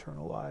have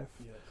eternal life.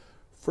 Yes.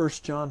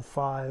 1 John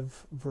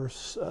 5,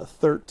 verse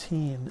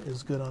 13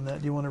 is good on that.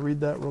 Do you want to read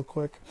that real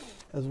quick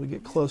as we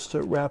get close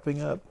to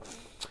wrapping up?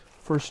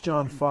 1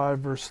 John 5,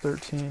 verse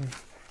 13.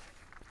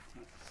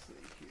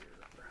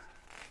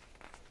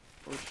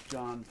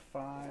 John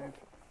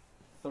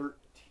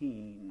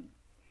 5:13.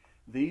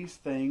 These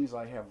things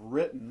I have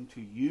written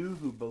to you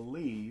who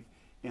believe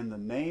in the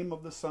name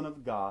of the Son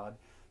of God,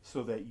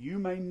 so that you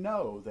may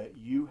know that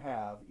you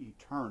have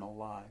eternal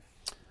life.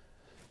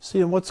 See,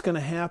 and what's going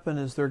to happen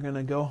is they're going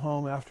to go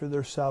home after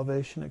their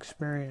salvation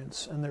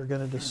experience, and they're going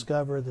to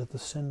discover that the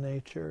sin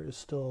nature is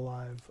still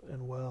alive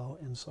and well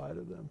inside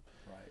of them.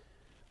 Right.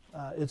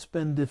 It's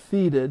been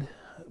defeated,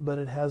 but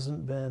it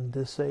hasn't been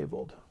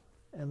disabled.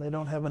 And they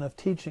don't have enough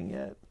teaching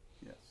yet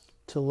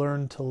to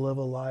learn to live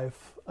a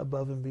life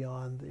above and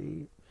beyond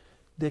the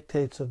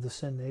dictates of the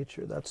sin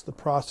nature. That's the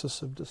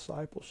process of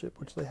discipleship,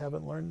 which they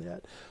haven't learned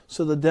yet.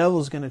 So the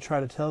devil's going to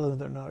try to tell them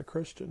they're not a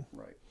Christian.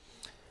 Right.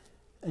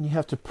 And you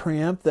have to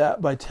preempt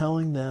that by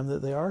telling them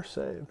that they are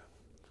saved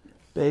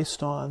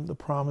based on the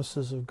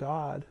promises of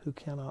God who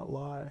cannot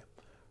lie.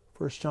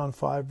 1 John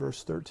 5,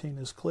 verse 13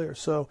 is clear.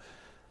 So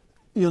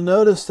you'll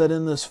notice that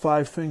in this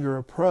 5-finger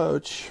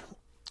approach,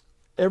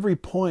 every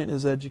point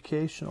is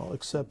educational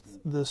except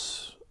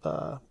this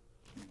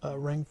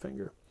ring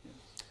finger.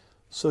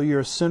 So you're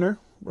a sinner,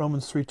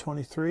 Romans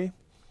 3:23.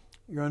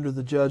 You're under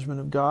the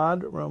judgment of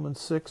God, Romans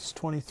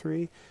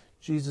 6:23.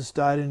 Jesus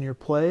died in your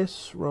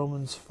place,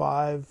 Romans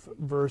 5,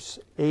 verse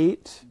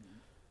 8.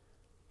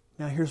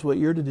 Now here's what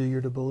you're to do. You're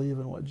to believe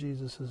in what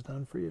Jesus has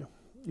done for you.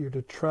 You're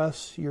to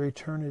trust your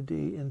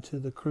eternity into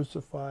the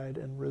crucified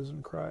and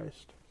risen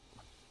Christ.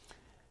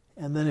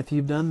 And then if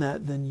you've done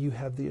that, then you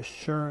have the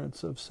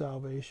assurance of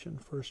salvation,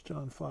 1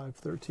 John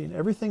 5:13.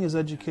 Everything is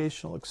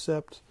educational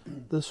except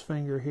this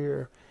finger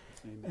here.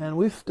 Amen. And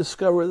we've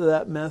discovered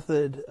that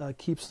method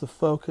keeps the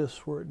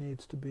focus where it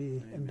needs to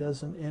be. Amen. And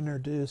doesn't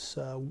introduce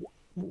a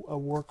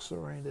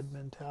works-oriented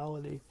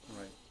mentality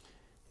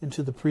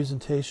into the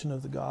presentation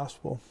of the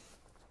gospel.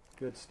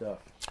 Good stuff.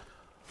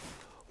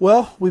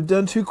 Well, we've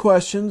done 2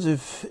 questions.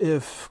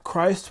 If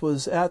Christ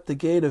was at the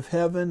gate of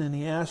heaven and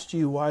he asked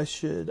you, why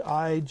should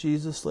I,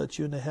 Jesus, let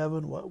you into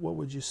heaven, what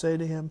would you say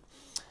to him?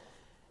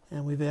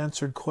 And we've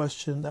answered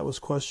that was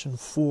question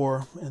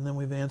 4. And then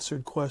we've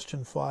answered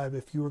question 5.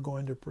 If you were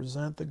going to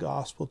present the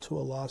gospel to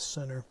a lost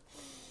sinner,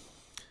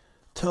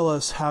 tell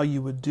us how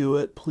you would do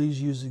it.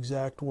 Please use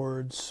exact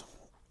words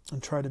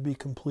and try to be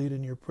complete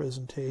in your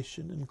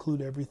presentation.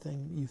 Include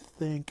everything you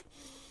think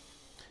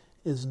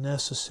is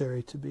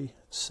necessary to be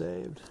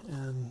saved.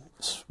 And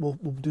we'll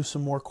do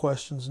some more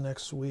questions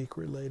next week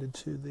related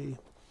to the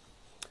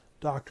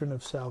doctrine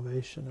of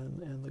salvation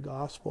and the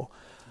gospel.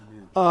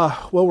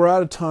 Well, we're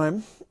out of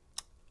time.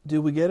 Did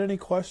we get any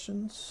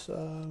questions?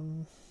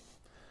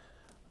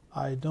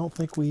 I don't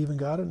think we even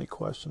got any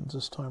questions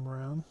this time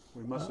around.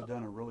 We must have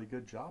done a really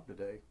good job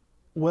today.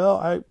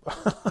 Well,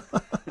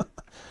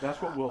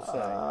 That's what we'll say.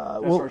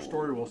 That's our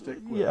story we'll stick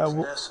with. Yeah,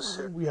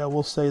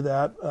 we'll say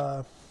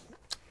that.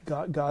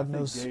 God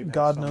knows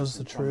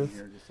the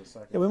truth.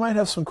 Yeah, we might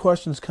have some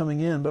questions coming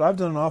in, but I've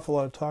done an awful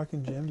lot of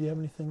talking, Jim. Do you have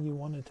anything you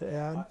wanted to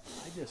add? I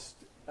just,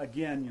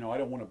 again, I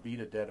don't want to beat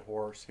a dead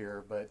horse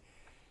here, but,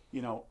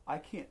 I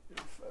can't.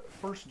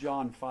 1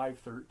 John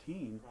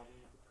 5:13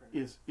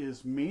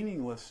 is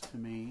meaningless to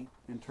me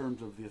in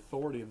terms of the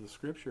authority of the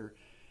Scripture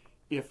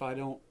if I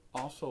don't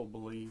also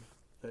believe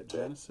that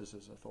Genesis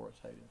is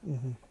authoritative.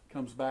 Mm-hmm.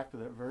 Comes back to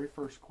that very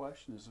first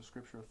question: is the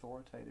Scripture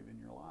authoritative in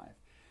your life?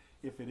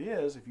 If it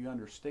is, if you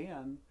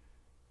understand,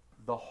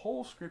 the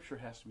whole Scripture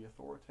has to be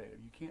authoritative.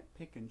 You can't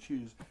pick and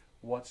choose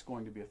what's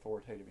going to be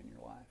authoritative in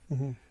your life.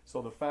 Mm-hmm.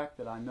 So the fact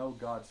that I know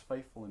God's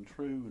faithful and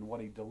true and what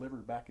He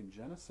delivered back in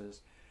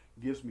Genesis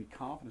gives me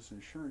confidence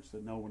and assurance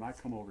that when I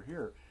come over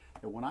here,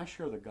 that when I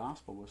share the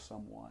gospel with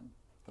someone,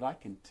 that I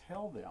can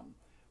tell them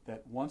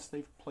that once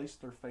they've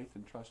placed their faith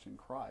and trust in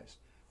Christ,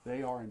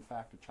 they are in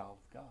fact a child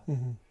of God.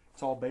 Mm-hmm.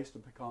 It's all based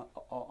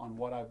on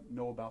what I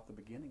know about the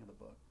beginning of the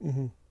book.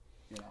 Mm-hmm.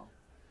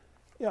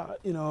 Yeah,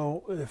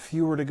 if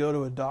you were to go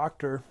to a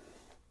doctor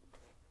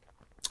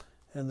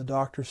and the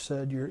doctor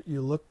said,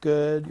 you look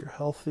good, you're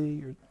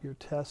healthy, your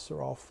tests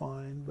are all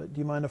fine, but do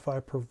you mind if I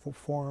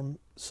perform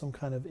some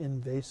kind of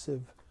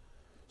invasive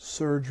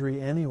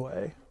surgery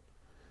anyway?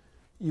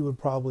 You would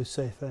probably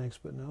say thanks,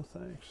 but no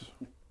thanks.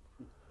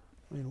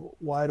 I mean,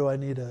 why do I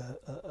need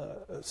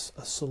a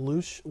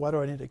solution? Why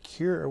do I need a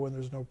cure when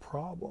there's no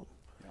problem?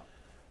 Yeah.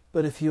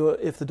 But if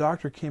the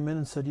doctor came in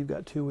and said, you've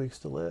got 2 weeks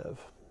to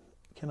live,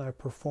 can I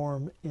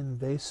perform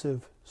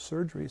invasive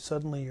surgery?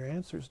 Suddenly your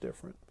answer is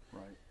different.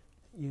 Right.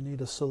 You need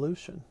a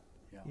solution.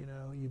 Yeah.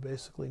 You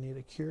basically need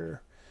a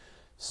cure.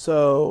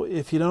 So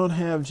if you don't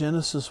have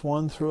Genesis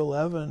 1 through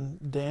 11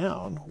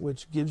 down,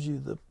 which gives you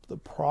the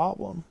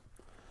problem,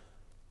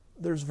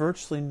 there's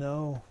virtually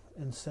no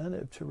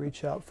incentive to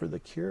reach out for the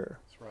cure.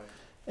 That's right.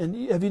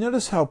 And have you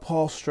noticed how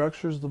Paul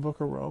structures the book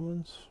of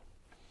Romans?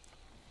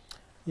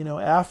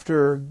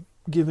 After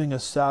giving a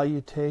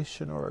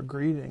salutation or a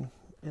greeting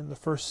in the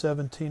first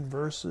 17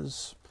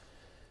 verses,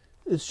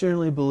 it's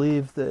generally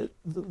believed that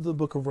the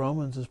book of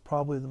Romans is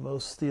probably the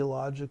most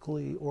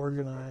theologically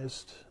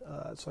organized.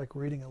 It's like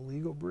reading a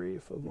legal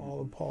brief of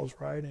all of Paul's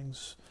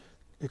writings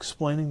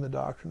explaining the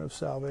doctrine of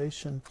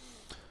salvation.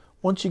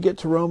 Once you get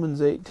to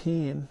Romans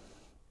 18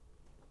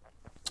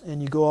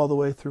 and you go all the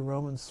way through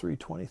Romans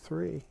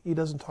 3:23, he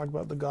doesn't talk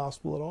about the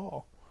gospel at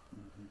all.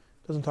 Mm-hmm.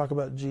 Doesn't talk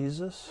about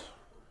Jesus.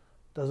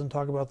 Doesn't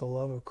talk about the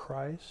love of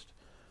Christ.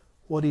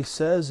 What he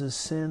says is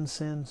sin,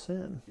 sin,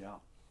 sin. Yeah.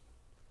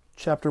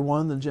 Chapter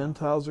 1, the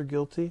Gentiles are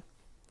guilty.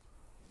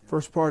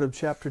 First part of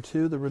chapter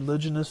 2, the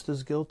religionist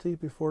is guilty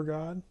before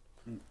God.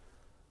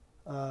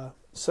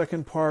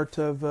 Second part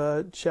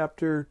of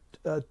chapter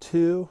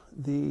 2,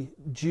 the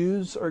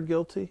Jews are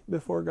guilty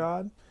before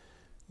God.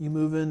 You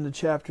move into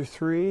chapter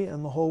 3,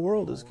 and the whole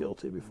world is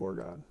guilty before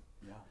God.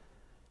 Yeah.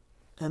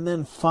 And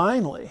then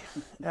finally,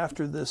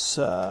 after this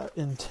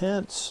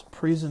intense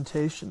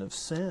presentation of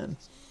sin,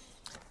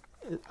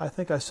 I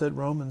think I said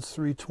Romans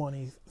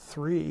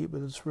 3:23,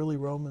 but it's really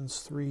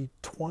Romans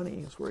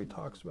 3:20 is where he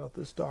talks about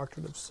this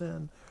doctrine of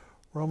sin.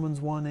 Romans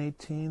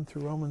 1:18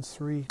 through Romans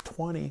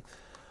 3:20.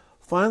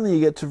 Finally,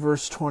 you get to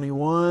verse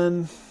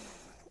 21,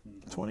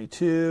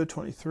 22,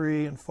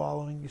 23, and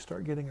following. You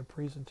start getting a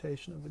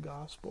presentation of the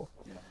gospel.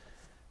 Yeah.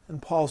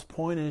 And Paul's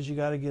point is you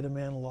got to get a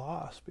man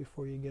lost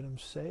before you get him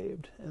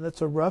saved. And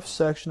that's a rough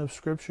section of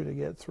Scripture to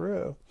get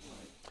through.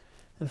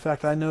 In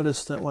fact, I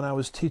noticed that when I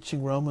was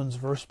teaching Romans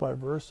verse by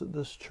verse at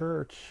this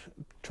church,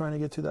 trying to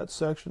get through that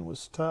section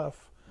was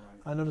tough.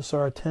 Right. I noticed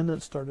our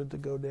attendance started to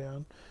go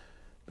down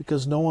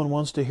because no one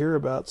wants to hear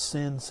about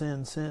sin,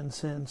 sin, sin,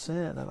 sin,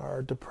 sin, and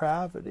our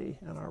depravity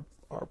and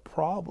our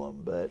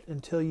problem. But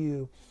until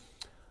you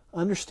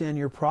understand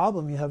your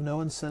problem, you have no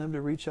incentive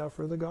to reach out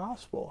for the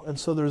gospel. And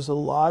so there's a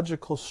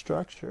logical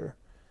structure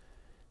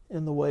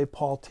in the way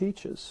Paul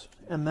teaches.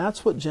 And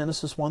that's what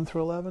Genesis 1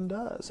 through 11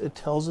 does. It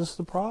tells us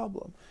the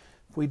problem.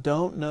 If we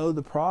don't know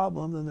the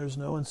problem, then there's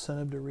no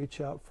incentive to reach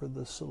out for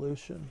the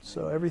solution.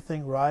 So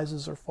everything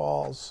rises or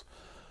falls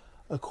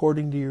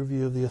according to your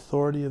view of the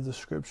authority of the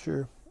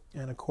Scripture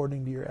and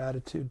according to your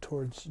attitude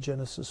towards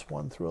Genesis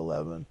 1 through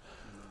 11.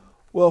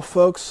 Well,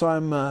 folks,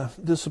 I'm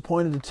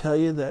disappointed to tell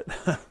you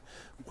that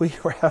we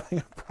are having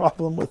a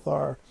problem with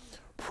our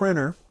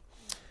printer.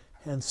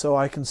 And so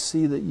I can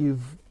see that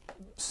you've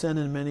sent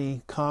in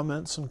many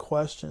comments and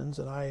questions,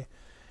 and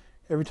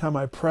every time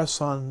I press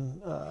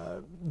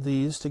on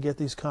these to get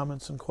these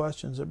comments and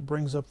questions, it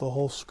brings up the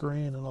whole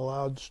screen in a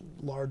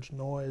large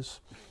noise.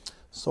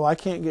 So I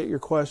can't get your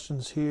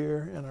questions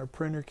here, and our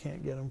printer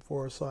can't get them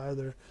for us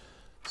either.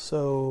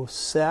 So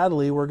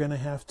sadly, we're going to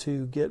have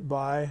to get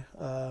by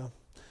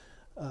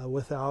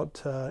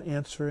without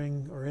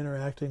answering or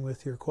interacting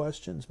with your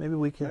questions. Maybe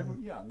we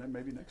can.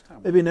 Maybe next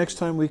time. Maybe next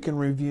time we can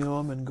review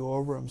them and go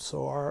over them.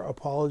 So our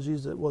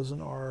apologies. It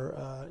wasn't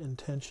our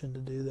intention to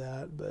do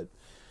that, but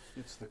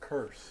it's the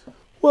curse.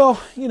 Well,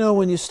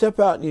 when you step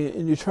out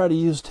and you try to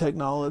use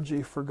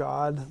technology for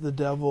God, the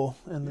devil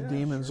and the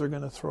demons are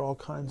going to throw all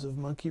kinds of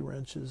monkey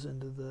wrenches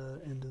into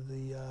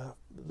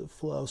the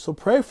flow. So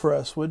pray for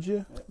us, would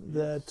you?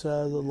 That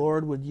the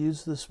Lord would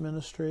use this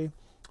ministry,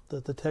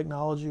 that the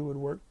technology would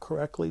work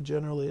correctly.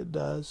 Generally, it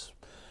does.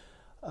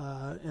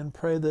 And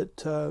pray that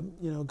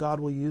God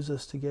will use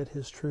us to get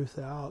His truth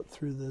out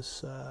through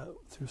this,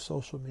 through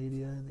social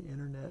media and the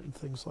internet and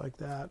things like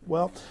that.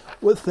 Well,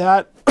 with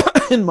that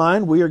in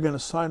mind, we are going to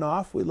sign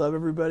off. We love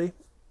everybody.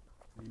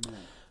 Amen.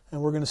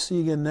 And we're going to see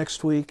you again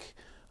next week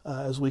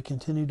as we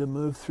continue to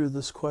move through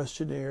this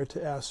questionnaire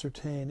to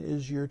ascertain,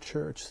 is your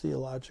church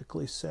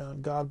theologically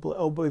sound? God bless.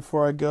 Oh,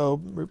 before I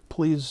go,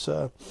 please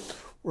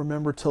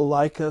remember to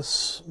like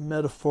us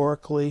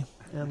metaphorically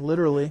and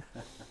literally,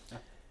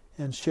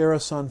 and share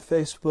us on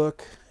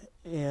Facebook.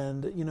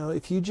 And,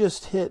 if you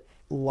just hit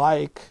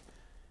like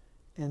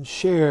and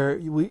share,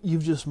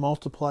 you've just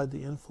multiplied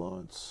the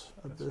influence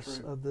of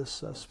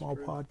this small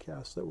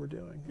podcast that we're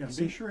doing. Yeah,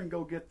 be sure and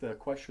go get the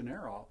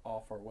questionnaire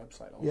off our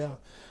website also. Yeah,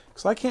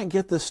 because I can't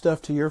get this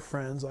stuff to your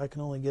friends. I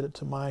can only get it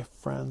to my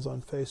friends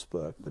on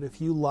Facebook. But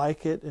if you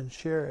like it and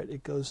share it,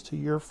 it goes to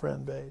your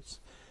friend base,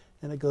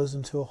 and it goes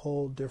into a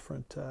whole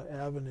different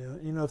avenue.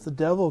 If the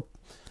devil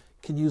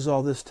can use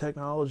all this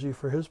technology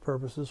for his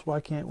purposes, why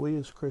can't we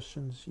as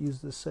Christians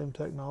use this same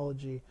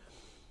technology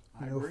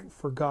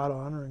for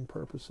God-honoring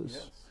purposes?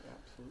 Yes,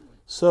 absolutely.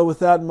 So with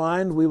that in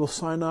mind, we will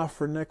sign off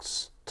for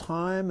next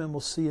time, and we'll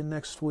see you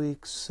next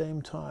week,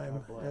 same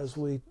time, as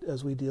we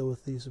deal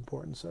with these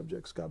important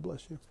subjects. God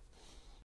bless you.